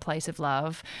coming from a place of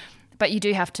love. But you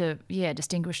do have to,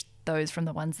 distinguish those from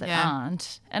the ones that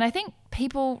aren't. And I think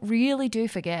people really do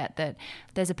forget that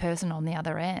there's a person on the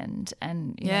other end.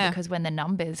 And, you know, because when the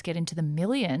numbers get into the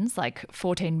millions, like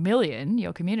 14 million,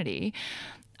 your community,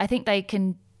 I think they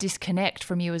can disconnect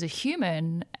from you as a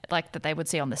human, like that they would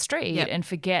see on the street, and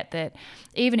forget that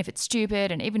even if it's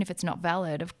stupid and even if it's not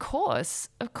valid, of course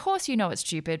you know it's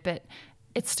stupid, but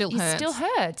it still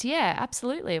hurts. Yeah,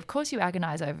 absolutely. Of course you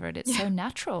agonize over it. It's so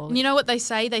natural. And you know what they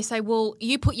say? They say, well,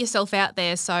 you put yourself out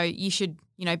there, so you should,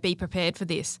 be prepared for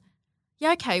this.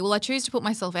 Yeah, okay, well, I choose to put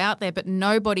myself out there, but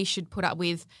nobody should put up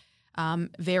with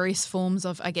various forms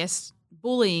of, I guess,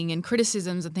 bullying and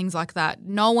criticisms and things like that.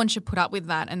 No one should put up with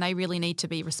that, and they really need to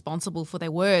be responsible for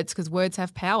their words, because words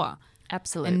have power.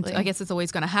 Absolutely. And I guess it's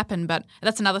always going to happen, but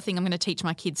that's another thing I'm going to teach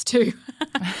my kids too.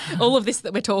 All of this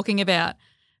that we're talking about.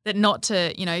 That not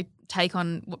to, take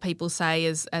on what people say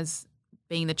as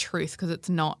being the truth, because it's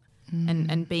not,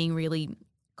 and being really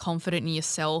confident in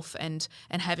yourself and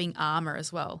having armor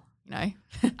as well,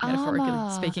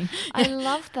 metaphorically speaking. I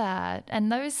love that.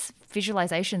 And those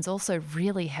visualizations also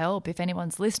really help if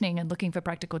anyone's listening and looking for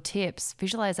practical tips.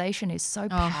 Visualization is so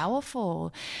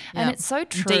powerful. And it's so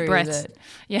true. Deep breaths.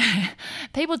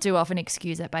 People do often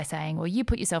excuse it by saying, well, you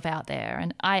put yourself out there.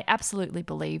 And I absolutely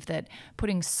believe that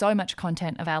putting so much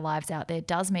content of our lives out there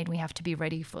does mean we have to be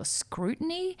ready for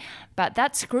scrutiny. But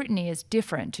that scrutiny is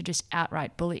different to just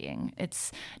outright bullying.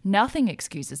 Nothing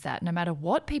excuses that, no matter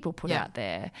what people put out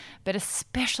there, but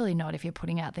especially not if you're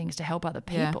putting out things to help other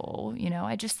people.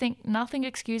 I just think nothing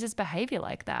excuses behavior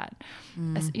like that.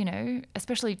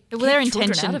 Especially their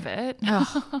intention out of it.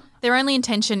 Their only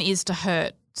intention is to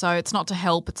hurt. So it's not to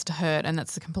help, it's to hurt, and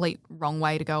that's the complete wrong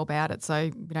way to go about it.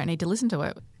 So we don't need to listen to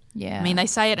it. Yeah. I mean, they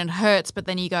say it and it hurts, but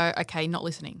then you go, okay, not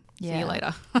listening. See you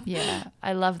later. Yeah,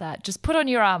 I love that. Just put on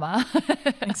your armor.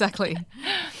 Exactly.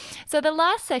 So the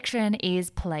last section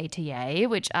is Play to Yay,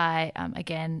 which I,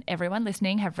 again, everyone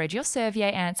listening have read your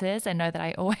survey answers and know that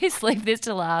I always leave this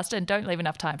to last and don't leave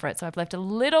enough time for it. So I've left a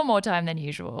little more time than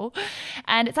usual.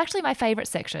 And it's actually my favourite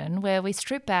section where we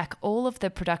strip back all of the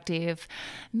productive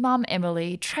mum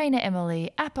Emily, trainer Emily,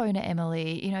 app owner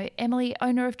Emily, Emily,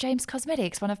 owner of James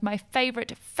Cosmetics, one of my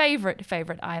favourite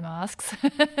eye masks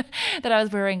that I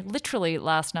was wearing literally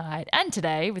last night and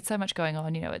today with so much going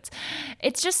on.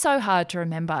 It's just so hard to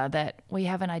remember that that we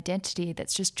have an identity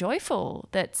that's just joyful,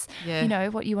 that's, Yeah. you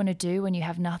know, what you want to do when you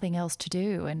have nothing else to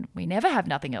do, and we never have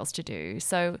nothing else to do.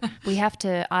 So we have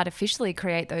to artificially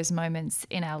create those moments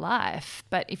in our life.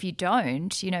 But if you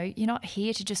don't, you know, you're not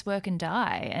here to just work and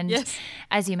die. And Yes.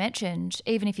 as you mentioned,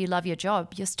 even if you love your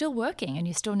job, you're still working and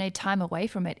you still need time away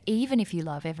from it, even if you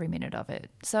love every minute of it.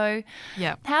 So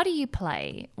Yeah. how do you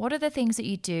play? What are the things that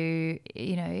you do,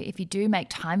 you know, if you do make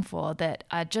time for, that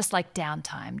are just like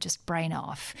downtime, just brain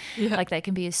off? Yeah. Like they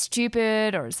can be as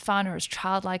stupid or as fun or as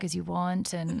childlike as you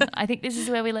want. And I think this is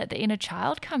where we let the inner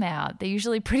child come out. They're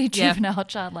usually pretty Yeah. juvenile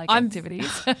childlike activities.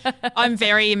 I'm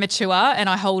very immature and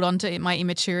I hold on to my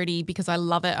immaturity because I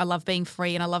love it. I love being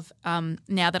free, and I love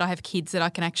now that I have kids that I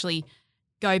can actually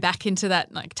go back into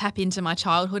that, like tap into my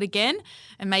childhood again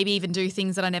and maybe even do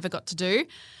things that I never got to do.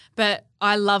 But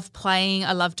I love playing.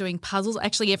 I love doing puzzles.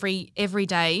 Actually, every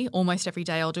day, almost every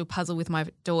day, I'll do a puzzle with my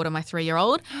daughter, my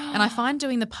 3-year-old. And I find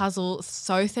doing the puzzle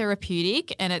so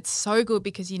therapeutic, and it's so good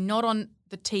because you're not on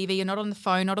the TV, you're not on the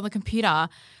phone, not on the computer.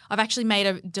 I've actually made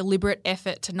a deliberate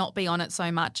effort to not be on it so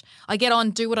much. I get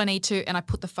on, do what I need to, and I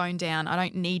put the phone down. I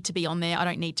don't need to be on there. I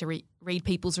don't need to read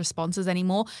people's responses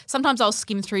anymore. Sometimes I'll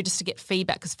skim through just to get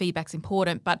feedback because feedback's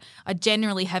important, but I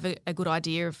generally have a good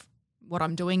idea of what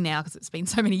I'm doing now because it's been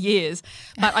so many years.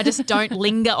 But I just don't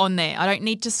linger on there. I don't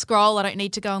need to scroll. I don't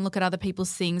need to go and look at other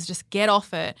people's things. Just get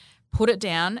off it, put it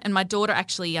down. And my daughter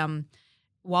actually a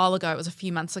while ago, it was a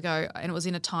few months ago, and it was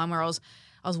in a time where I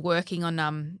was working on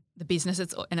the business.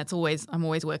 I'm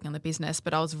always working on the business,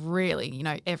 but I was really, you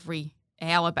know, every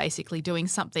hour basically doing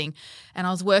something, and I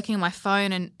was working on my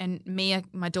phone, and Mia,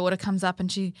 my daughter, comes up and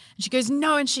she goes,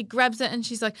 no, and she grabs it and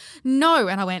she's like, no,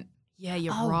 and I went, yeah,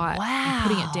 you're right. I'm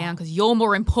putting it down because you're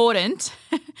more important.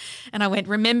 And I went,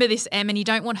 remember this, Em, and you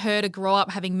don't want her to grow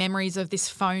up having memories of this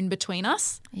phone between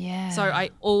us. Yeah. So I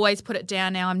always put it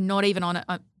down now. I'm not even on it.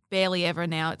 Barely ever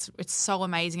now. It's so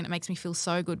amazing, and it makes me feel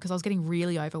so good because I was getting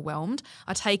really overwhelmed.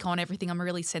 I take on everything. I'm a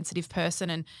really sensitive person,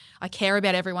 and I care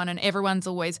about everyone, and everyone's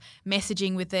always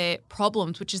messaging with their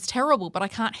problems, which is terrible, but I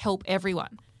can't help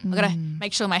everyone. I've got to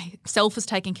make sure myself is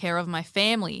taken care of, my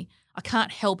family. I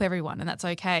can't help everyone, and that's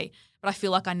okay. But I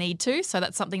feel like I need to, so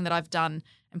that's something that I've done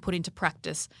and put into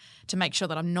practice to make sure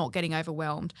that I'm not getting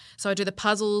overwhelmed. So I do the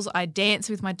puzzles. I dance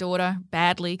with my daughter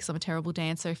badly because I'm a terrible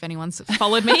dancer, if anyone's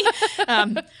followed me.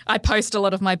 I post a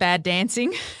lot of my bad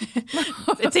dancing.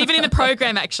 It's even in the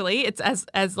program, actually. It's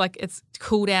as like it's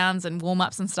cool downs and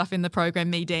warm-ups and stuff in the program,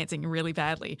 me dancing really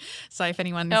badly. So if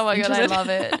anyone's oh my interested, God,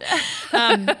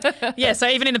 I love it. yeah, so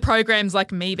even in the programs,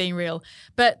 like me being real.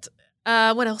 But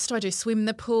what else do I do? Swim in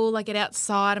the pool. I get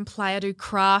outside and play. I do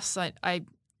crafts. I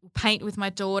paint with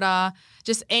my daughter.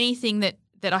 Just anything that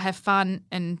I have fun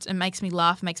and makes me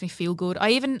laugh, makes me feel good.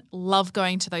 I even love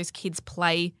going to those kids'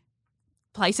 play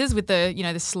places with the, you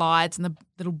know, the slides and the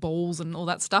little balls and all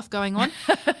that stuff going on.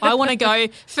 I want to go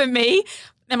for me.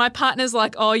 And my partner's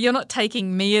like, oh, you're not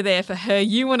taking Mia there for her.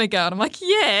 You want to go. And I'm like,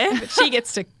 yeah, but she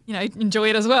gets to, you know, enjoy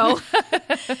it as well.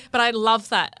 But I love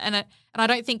that. And I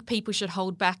don't think people should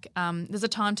hold back. There's a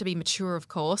time to be mature, of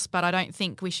course, but I don't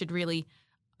think we should really –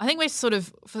 I think we're sort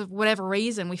of, for whatever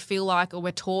reason, we feel like, or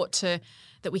we're taught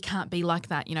that we can't be like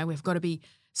that. You know, we've got to be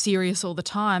serious all the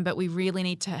time, but we really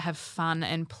need to have fun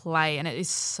and play. And it is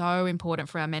so important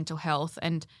for our mental health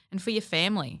and for your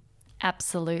family.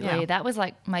 Absolutely. Yeah. That was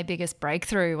like my biggest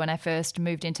breakthrough when I first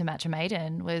moved into Matcha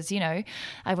Maiden was, you know,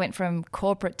 I went from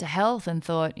corporate to health and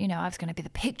thought, you know, I was going to be the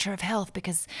picture of health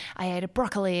because I ate a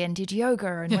broccoli and did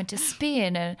yoga and went to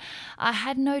spin, and I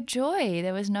had no joy.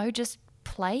 There was no just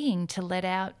playing to let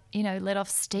off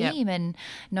steam, and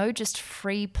no just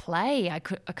free play. I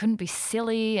couldn't be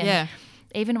silly. And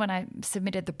even when I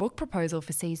submitted the book proposal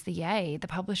for Seize the Yay, the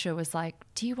publisher was like,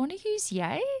 do you want to use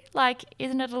yay? Like,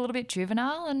 isn't it a little bit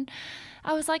juvenile? And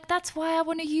I was like, that's why I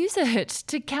want to use it,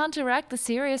 to counteract the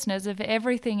seriousness of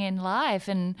everything in life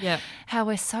and how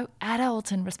we're so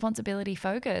adult and responsibility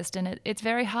focused. And it's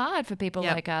very hard for people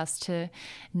like us to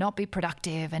not be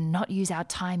productive and not use our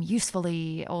time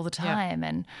usefully all the time.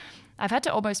 And I've had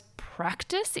to almost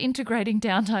practice integrating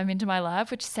downtime into my life,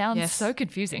 which sounds so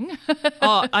confusing.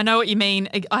 Oh, I know what you mean.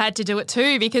 I had to do it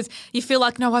too because you feel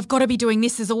like, no, I've got to be doing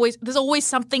this. There's always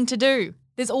something to do.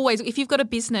 There's always, if you've got a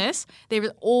business, there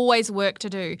is always work to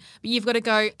do. But you've got to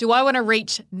go, do I want to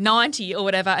reach 90 or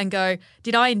whatever and go,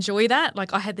 did I enjoy that?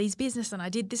 Like I had these business and I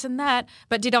did this and that,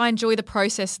 but did I enjoy the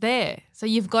process there? So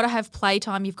you've got to have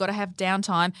playtime, you've got to have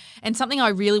downtime. And something I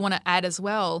really want to add as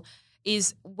well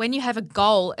is when you have a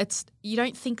goal, you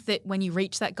don't think that when you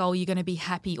reach that goal you're going to be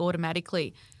happy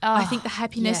automatically. I think the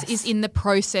happiness is in the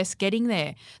process getting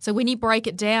there. So when you break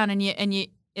it down and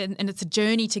it's a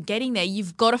journey to getting there,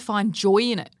 you've got to find joy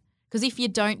in it. Because if you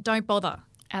don't bother.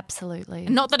 Absolutely.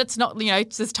 And not that it's not,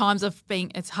 there's times of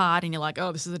it's hard and you're like,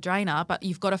 oh, this is a drainer, but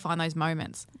you've got to find those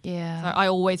moments. Yeah. So I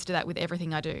always do that with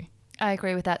everything I do. I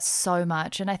agree with that so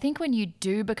much. And I think when you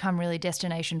do become really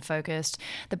destination focused,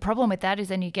 the problem with that is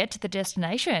then you get to the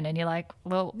destination and you're like,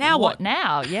 well, now what?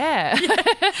 Now? Yeah.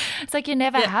 It's like you're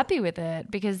never happy with it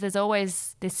because there's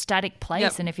always this static place.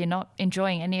 Yep. And if you're not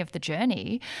enjoying any of the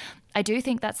journey, I do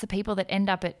think that's the people that end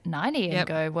up at 90 and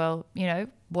go, well,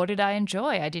 what did I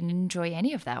enjoy? I didn't enjoy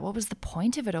any of that. What was the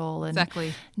point of it all? And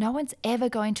exactly. No one's ever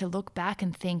going to look back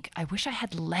and think, I wish I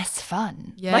had less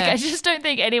fun. Yeah. Like, I just don't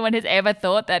think anyone has ever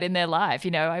thought that in their life.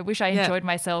 I wish I enjoyed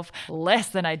myself less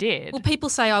than I did. Well, people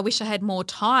say, I wish I had more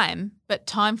time, but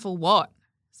time for what?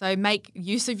 So make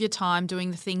use of your time doing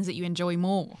the things that you enjoy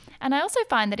more. And I also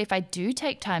find that if I do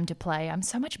take time to play, I'm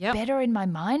so much better in my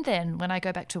mind then when I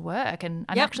go back to work, and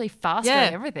I'm actually faster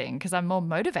at everything because I'm more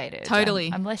motivated.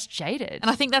 Totally. I'm less jaded.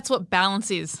 And I think that's what balance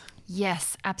is.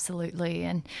 Yes, absolutely.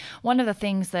 And one of the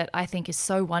things that I think is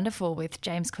so wonderful with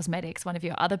James Cosmetics, one of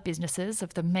your other businesses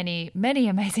of the many, many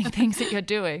amazing things that you're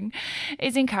doing,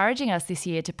 is encouraging us this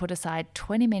year to put aside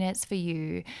 20 minutes for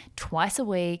you twice a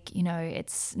week.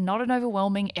 It's not an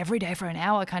overwhelming every day for an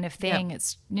hour kind of thing. Yep.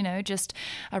 It's, just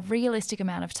a realistic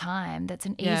amount of time that's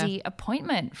an easy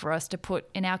appointment for us to put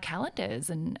in our calendars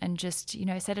and just,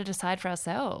 set it aside for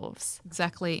ourselves.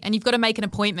 Exactly. And you've got to make an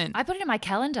appointment. I put it in my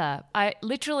calendar. I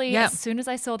literally... As soon as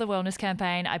I saw the wellness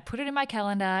campaign, I put it in my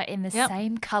calendar in the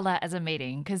same color as a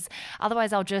meeting because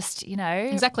otherwise I'll just,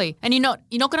 Exactly. And you're not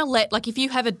going to let, like if you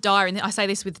have a diary, and I say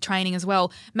this with training as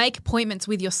well, make appointments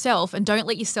with yourself and don't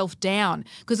let yourself down.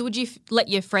 Because would you let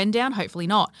your friend down? Hopefully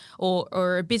not.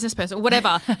 Or a business person or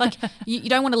whatever. Like you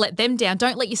don't want to let them down.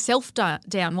 Don't let yourself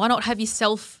down. Why not have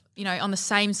yourself on the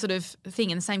same sort of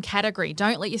thing, in the same category?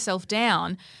 Don't let yourself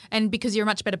down. And because you're a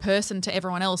much better person to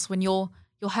everyone else when you're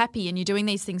happy and you're doing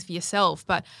these things for yourself.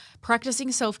 But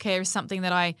practicing self-care is something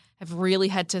that I have really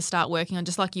had to start working on,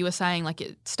 just like you were saying, like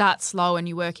it starts slow and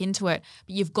you work into it.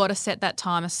 But you've got to set that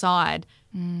time aside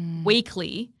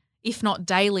weekly, if not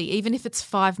daily, even if it's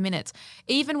 5 minutes.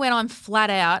 Even when I'm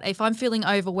flat out, if I'm feeling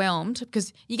overwhelmed,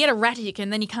 because you get erratic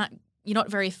and then you're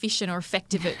not very efficient or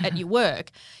effective at your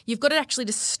work. You've got to actually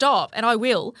just stop, and I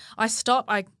will. I stop,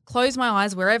 I close my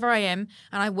eyes wherever I am,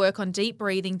 and I work on deep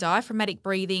breathing, diaphragmatic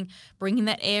breathing, bringing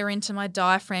that air into my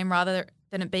diaphragm rather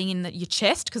than it being in your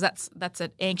chest, because that's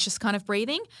an anxious kind of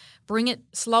breathing.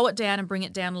 Slow it down and bring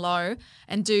it down low,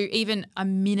 and do even a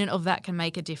minute of that can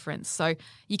make a difference. So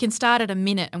you can start at a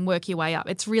minute and work your way up.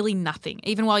 It's really nothing.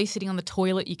 Even while you're sitting on the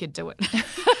toilet, you could do it.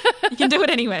 You can do it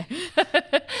anywhere.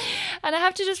 And I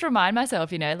have to just remind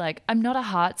myself, I'm not a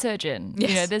heart surgeon.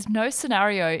 Yes. There's no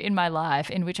scenario in my life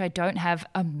in which I don't have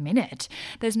a minute.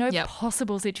 There's no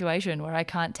possible situation where I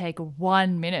can't take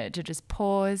 1 minute to just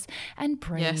pause and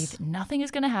breathe. Yes. Nothing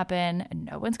is going to happen.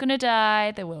 No one's going to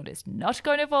die. The world is not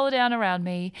going to fall down around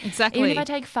me. Exactly. Even if I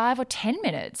take 5 or 10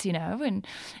 minutes, and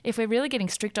if we're really getting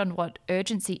strict on what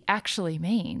urgency actually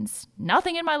means,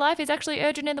 nothing in my life is actually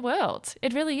urgent in the world.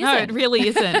 It really isn't. No, it really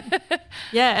isn't.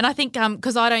 Yeah, and I think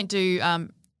because I don't do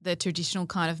the traditional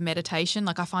kind of meditation,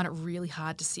 like I find it really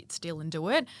hard to sit still and do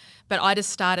it. But I just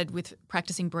started with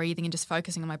practicing breathing and just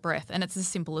focusing on my breath, and it's as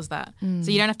simple as that.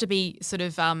 So you don't have to be sort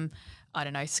of,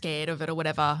 scared of it or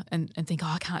whatever and think,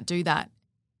 I can't do that.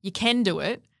 You can do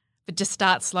it, but just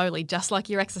start slowly, just like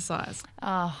your exercise.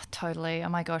 Oh, totally. Oh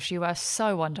my gosh, you are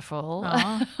so wonderful.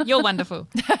 Oh, you're wonderful.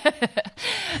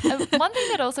 One thing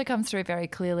that also comes through very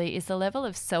clearly is the level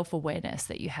of self-awareness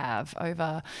that you have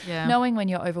over knowing when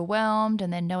you're overwhelmed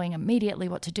and then knowing immediately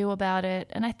what to do about it.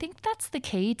 And I think that's the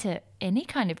key to any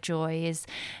kind of joy, is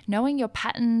knowing your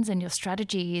patterns and your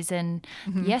strategies and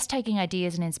yes, taking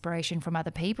ideas and inspiration from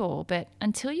other people. But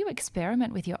until you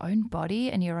experiment with your own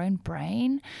body and your own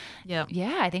brain,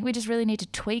 I think we just really need to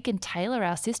tweak and tailor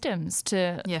our systems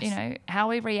to, how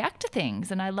we react to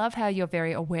things. And I love how you're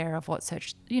very aware of what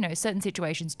certain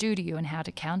situations do to you and how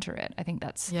to counter it. I think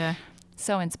that's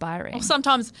so inspiring. Well,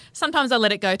 sometimes I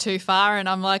let it go too far and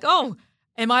I'm like, oh,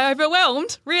 am I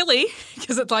overwhelmed? Really?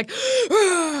 Because it's like,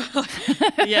 I'm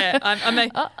a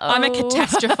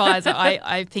catastrophizer.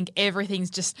 I think everything's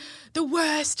just the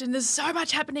worst and there's so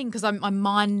much happening because my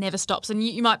mind never stops. And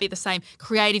you might be the same.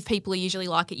 Creative people are usually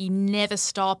like it. You never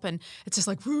stop and it's just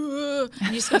like, and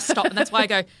you just got to stop. And that's why I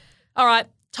go, all right,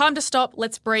 time to stop.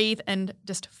 Let's breathe and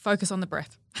just focus on the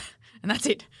breath. And that's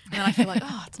it. And then I feel like,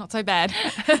 it's not so bad.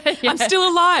 I'm still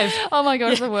alive. Oh my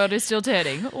gosh, the world is still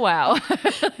turning. Wow.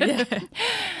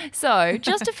 So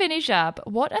just to finish up,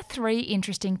 what are 3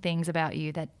 interesting things about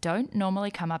you that don't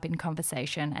normally come up in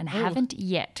conversation and haven't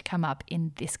yet come up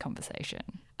in this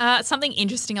conversation? Something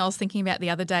interesting I was thinking about the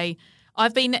other day.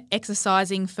 I've been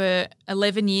exercising for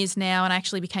 11 years now, and I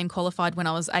actually became qualified when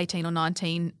I was 18 or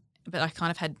 19, but I kind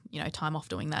of had, time off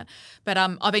doing that. But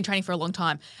I've been training for a long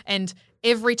time, and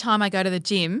every time I go to the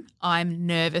gym, I'm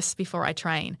nervous before I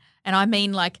train. And I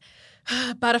mean like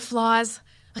butterflies.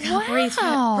 I can't breathe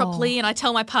properly. And I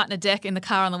tell my partner, Deck, in the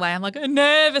car on the way, I'm like, I'm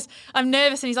nervous. And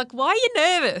he's like, why are you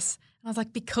nervous? And I was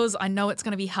like, because I know it's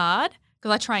going to be hard,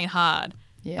 because I train hard.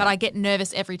 Yeah. But I get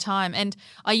nervous every time. And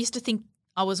I used to think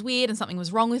I was weird and something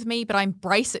was wrong with me, but I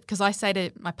embrace it because I say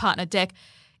to my partner, Deck,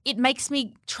 it makes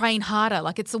me train harder.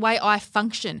 Like, it's the way I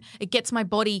function. It gets my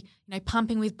body,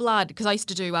 pumping with blood. Because I used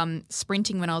to do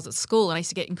sprinting when I was at school, and I used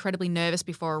to get incredibly nervous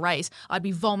before a race. I'd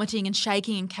be vomiting and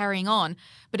shaking and carrying on,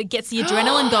 but it gets the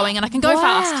adrenaline going, and I can go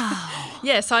fast.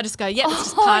 Yeah, so I just go, it's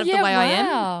just part of the way I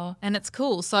am, and it's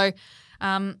cool. So,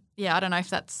 I don't know if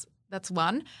that's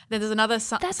one. Then there's another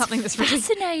something that's really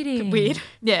fascinating, weird.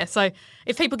 Yeah, so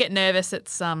if people get nervous,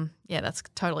 it's that's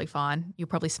totally fine. You'll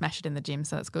probably smash it in the gym,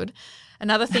 so that's good.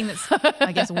 Another thing that's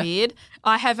I guess weird.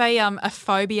 I have a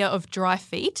phobia of dry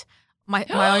feet. My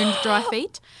own dry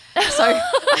feet. So,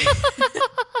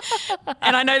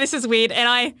 and I know this is weird,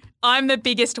 and I'm the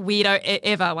biggest weirdo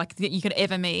ever, like that you could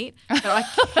ever meet. But I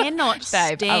cannot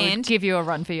stand. I would give you a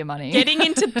run for your money. Getting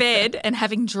into bed and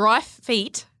having dry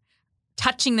feet.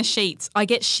 Touching the sheets, I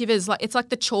get shivers. Like, it's like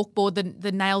the chalkboard,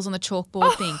 the nails on the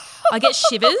chalkboard thing. I get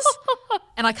shivers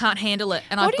and I can't handle it.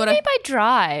 And what do you mean by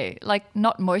dry? Like,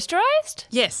 not moisturised?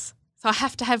 Yes. So I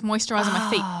have to have moisturiser on my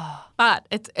feet. But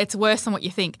it's worse than what you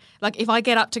think. Like, if I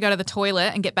get up to go to the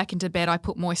toilet and get back into bed, I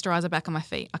put moisturiser back on my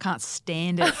feet. I can't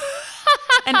stand it.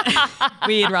 And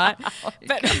weird, right?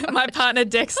 But my partner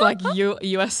Deck's like,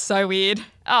 you are so weird.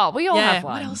 Oh, we all have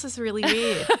one. What else is really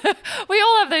weird? We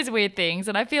all have those weird things.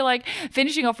 And I feel like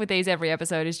finishing off with these every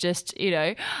episode is just,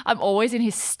 I'm always in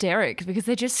hysterics because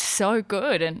they're just so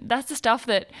good. And that's the stuff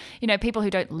that, people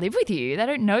who don't live with you, they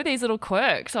don't know these little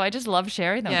quirks. So I just love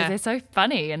sharing them because they're so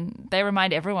funny. And they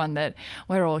remind everyone that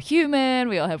we're all human.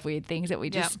 We all have weird things that we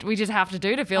just have to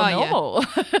do to feel normal.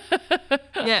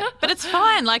 Yeah, but it's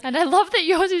fine. And I love that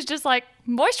yours is just like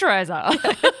moisturiser.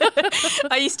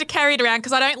 I used to carry it around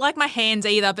because I don't like my hands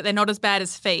either, but they're not as bad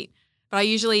as feet. But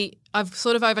I've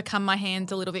sort of overcome my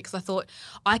hands a little bit because I thought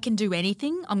I can do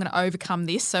anything. I'm going to overcome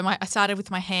this. So I started with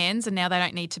my hands, and now they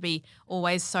don't need to be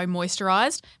always so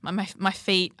moisturised. My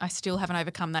feet, I still haven't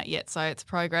overcome that yet, so it's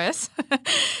progress.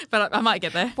 But I might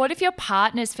get there. What if your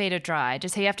partner's feet are dry?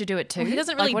 Does he have to do it too? Well, he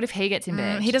doesn't really. What if he gets in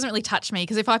bed? He doesn't really touch me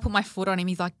because if I put my foot on him,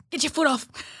 he's like, "Get your foot off."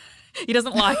 He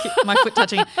doesn't like my foot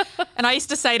touching. And I used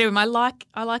to say to him, I like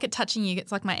it touching you.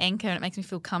 It's like my anchor and it makes me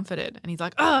feel comforted. And he's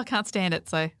like, oh, I can't stand it.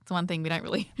 So it's one thing we don't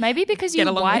really Maybe because you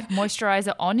wipe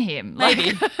moisturiser on him.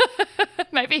 Maybe.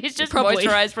 Maybe he's just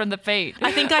moisturised from the feet.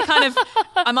 I think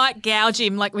I might gouge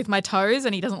him like with my toes,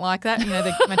 and he doesn't like that.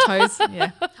 My toes.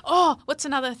 Yeah. Oh, what's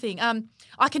another thing?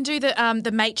 I can do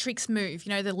the matrix move,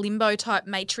 the limbo type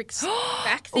matrix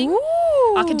back thing.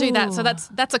 Ooh. I can do that. So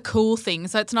that's a cool thing.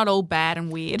 So it's not all bad and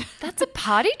weird. That's a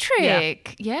party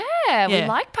trick. Yeah. We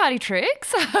like party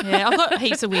tricks. Yeah, I've got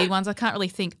heaps of weird ones. I can't really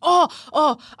think.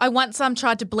 Oh, I once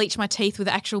tried to bleach my teeth with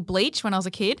actual bleach when I was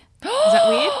a kid. Is that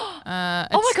weird?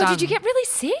 Oh my God, did you get really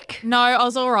sick? No, I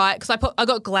was all right because I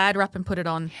got Glad wrap and put it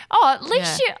on. Oh, at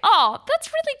least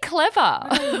that's really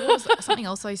clever. Something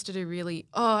else I used to do really.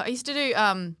 Oh, I used to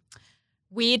do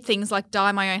weird things like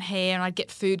dye my own hair, and I'd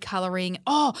get food colouring.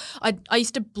 Oh, I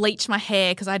used to bleach my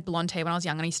hair because I had blonde hair when I was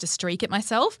young, and I used to streak it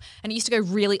myself, and it used to go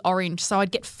really orange. So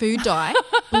I'd get food dye,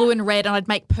 blue and red, and I'd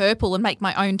make purple and make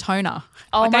my own toner.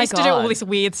 Oh, my God. I used to do all this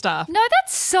weird stuff. No,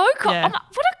 that's so cool. Yeah.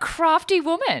 What a crafty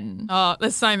woman. Oh,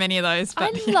 there's so many of those.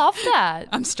 But I love that.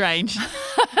 I'm strange.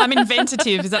 I'm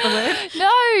inventative. Is that the word?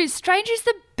 No, strange is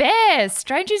the best.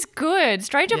 Strange is good.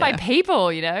 Strange are my people,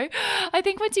 I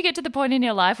think once you get to the point in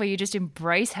your life where you just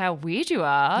embrace how weird you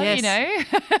are,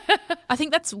 I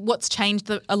think that's what's changed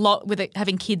a lot with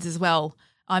having kids as well.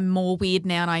 I'm more weird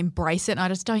now and I embrace it and I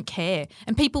just don't care.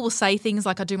 And people will say things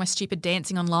like I do my stupid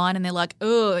dancing online and they're like,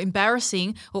 oh,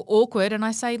 embarrassing or awkward. And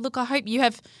I say, look, I hope you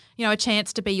have, a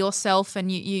chance to be yourself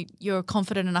and you're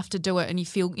confident enough to do it and you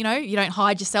feel, you don't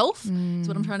hide yourself. That's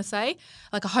what I'm trying to say.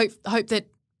 Like I hope that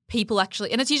people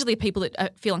actually, and it's usually people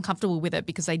that feel uncomfortable with it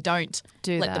because they don't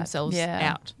let themselves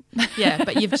out. Yeah,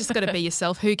 but you've just got to be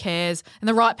yourself. Who cares? And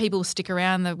the right people will stick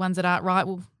around. The ones that aren't right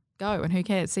will go, and who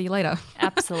cares? See you later.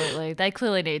 Absolutely. They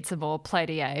clearly need some more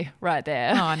play right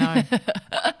there. Oh, I know.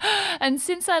 And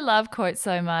since I love quotes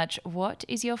so much, what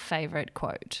is your favourite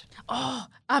quote? Oh,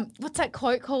 what's that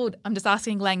quote called? I'm just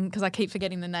asking Lang because I keep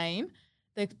forgetting the name.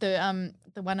 The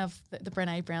one of the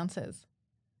Brené Brown says.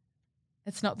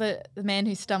 It's not the man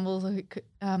who stumbles, or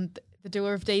the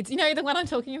doer of deeds. You know the one I'm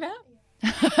talking about?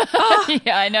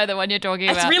 Yeah, I know the one you're talking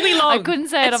about. It's really long. I couldn't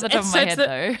say it off the top of my head,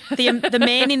 though. The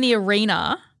man in the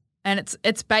arena, and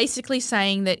it's basically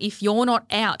saying that if you're not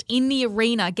out in the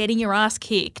arena getting your ass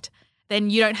kicked, then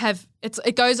you don't have –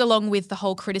 it goes along with the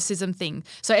whole criticism thing.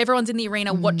 So everyone's in the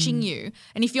arena watching you,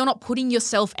 and if you're not putting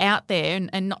yourself out there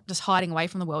and not just hiding away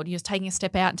from the world, you're just taking a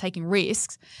step out and taking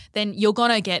risks, then you're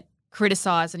going to get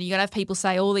criticised and you're going to have people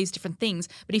say all these different things.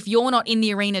 But if you're not in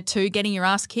the arena too getting your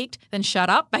ass kicked, then shut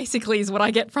up, basically, is what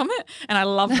I get from it, and I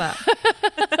love that.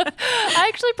 I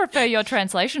actually prefer your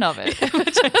translation of it.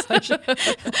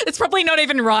 It's probably not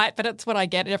even right, but it's what I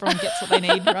get. Everyone gets what they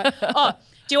need, right? Oh,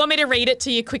 do you want me to read it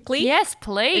to you quickly? Yes,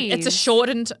 please. It's a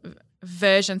shortened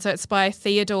version, so it's by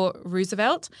Theodore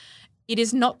Roosevelt. It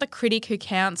is not the critic who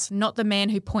counts, not the man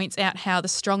who points out how the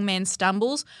strong man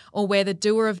stumbles or where the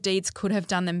doer of deeds could have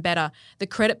done them better. The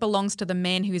credit belongs to the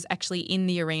man who is actually in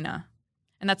the arena.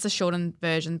 And that's the shortened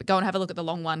version, but go and have a look at the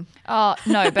long one. Oh,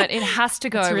 no, but it has to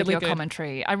go really with your good.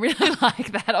 commentary. I really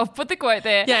like that. I'll put the quote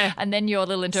there and then your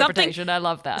little interpretation. I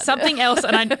love that. Something else,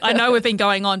 and I know we've been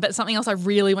going on, but something else I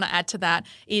really want to add to that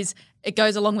is it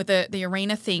goes along with the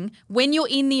arena thing. When you're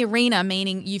in the arena,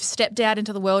 meaning you've stepped out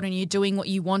into the world and you're doing what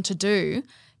you want to do,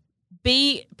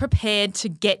 be prepared to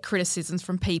get criticisms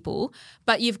from people,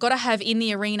 but you've got to have in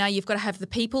the arena, you've got to have the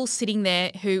people sitting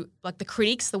there who, like the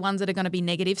critics, the ones that are going to be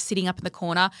negative, sitting up in the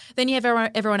corner. Then you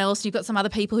have everyone else. You've got some other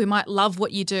people who might love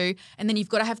what you do. And then you've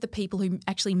got to have the people who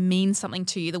actually mean something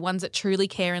to you, the ones that truly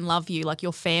care and love you, like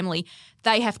your family.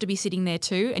 They have to be sitting there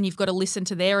too, and you've got to listen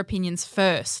to their opinions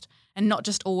first and not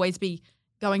just always be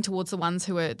going towards the ones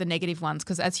who are the negative ones,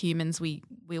 because as humans we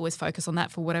always focus on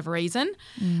that for whatever reason.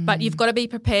 But you've got to be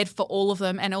prepared for all of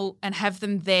them and have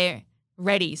them there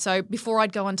ready. So before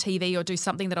I'd go on TV or do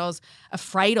something that I was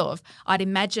afraid of, I'd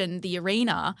imagine the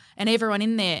arena and everyone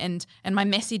in there and my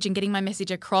message and getting my message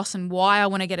across and why I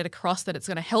want to get it across, that it's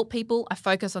going to help people. I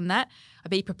focus on that. I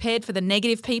be prepared for the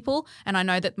negative people, and I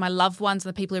know that my loved ones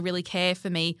and the people who really care for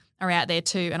me are out there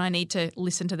too, and I need to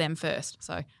listen to them first.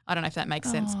 So I don't know if that makes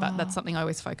sense, but that's something I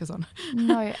always focus on.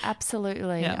 No,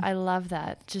 absolutely. Yeah. I love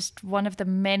that. Just one of the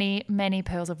many, many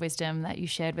pearls of wisdom that you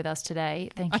shared with us today.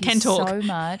 Thank you can talk. so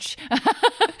much.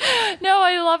 No,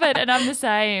 I love it, and I'm the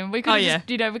same. We could have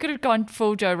we could have gone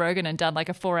full Joe Rogan and done like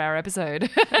a 4-hour episode.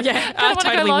 Yeah, I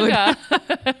totally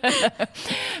would.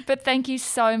 But thank you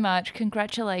so much.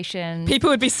 Congratulations.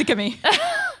 People would be sick of me.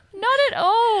 Not at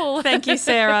all. Thank you,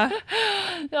 Sarah.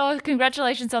 Oh,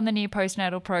 congratulations on the new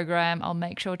postnatal program. I'll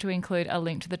make sure to include a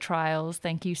link to the trials.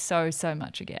 Thank you so, so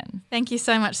much again. Thank you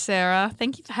so much, Sarah.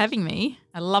 Thank you for having me.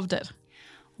 I loved it.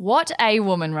 What a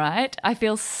woman, right? I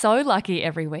feel so lucky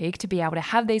every week to be able to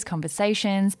have these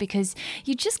conversations, because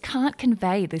you just can't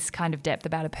convey this kind of depth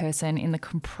about a person in the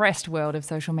compressed world of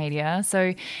social media.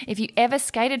 So if you ever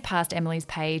skated past Emily's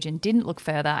page and didn't look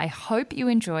further, I hope you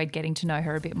enjoyed getting to know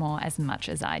her a bit more as much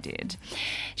as I did.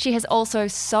 She has also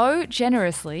so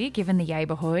generously given the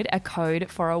Neighbourhood a code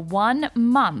for a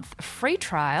 1-month free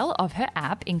trial of her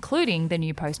app, including the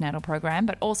new postnatal program,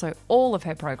 but also all of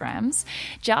her programs.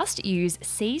 Just use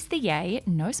Seize the Yay,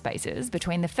 no spaces,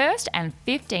 between the 1st and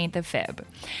 15th of Feb.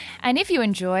 And if you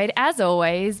enjoyed, as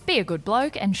always, be a good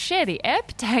bloke and share the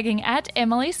ep, tagging at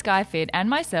Emily Skyfit and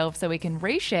myself so we can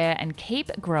reshare and keep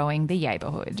growing the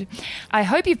Neighbourhood. I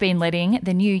hope you've been letting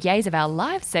the new Yays of Our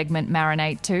Lives segment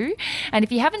marinate too. And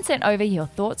if you haven't sent over your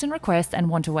thoughts and requests and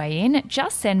want to weigh in,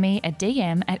 just send me a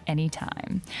DM at any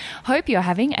time. Hope you're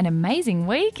having an amazing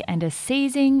week and are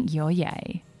seizing your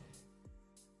yay.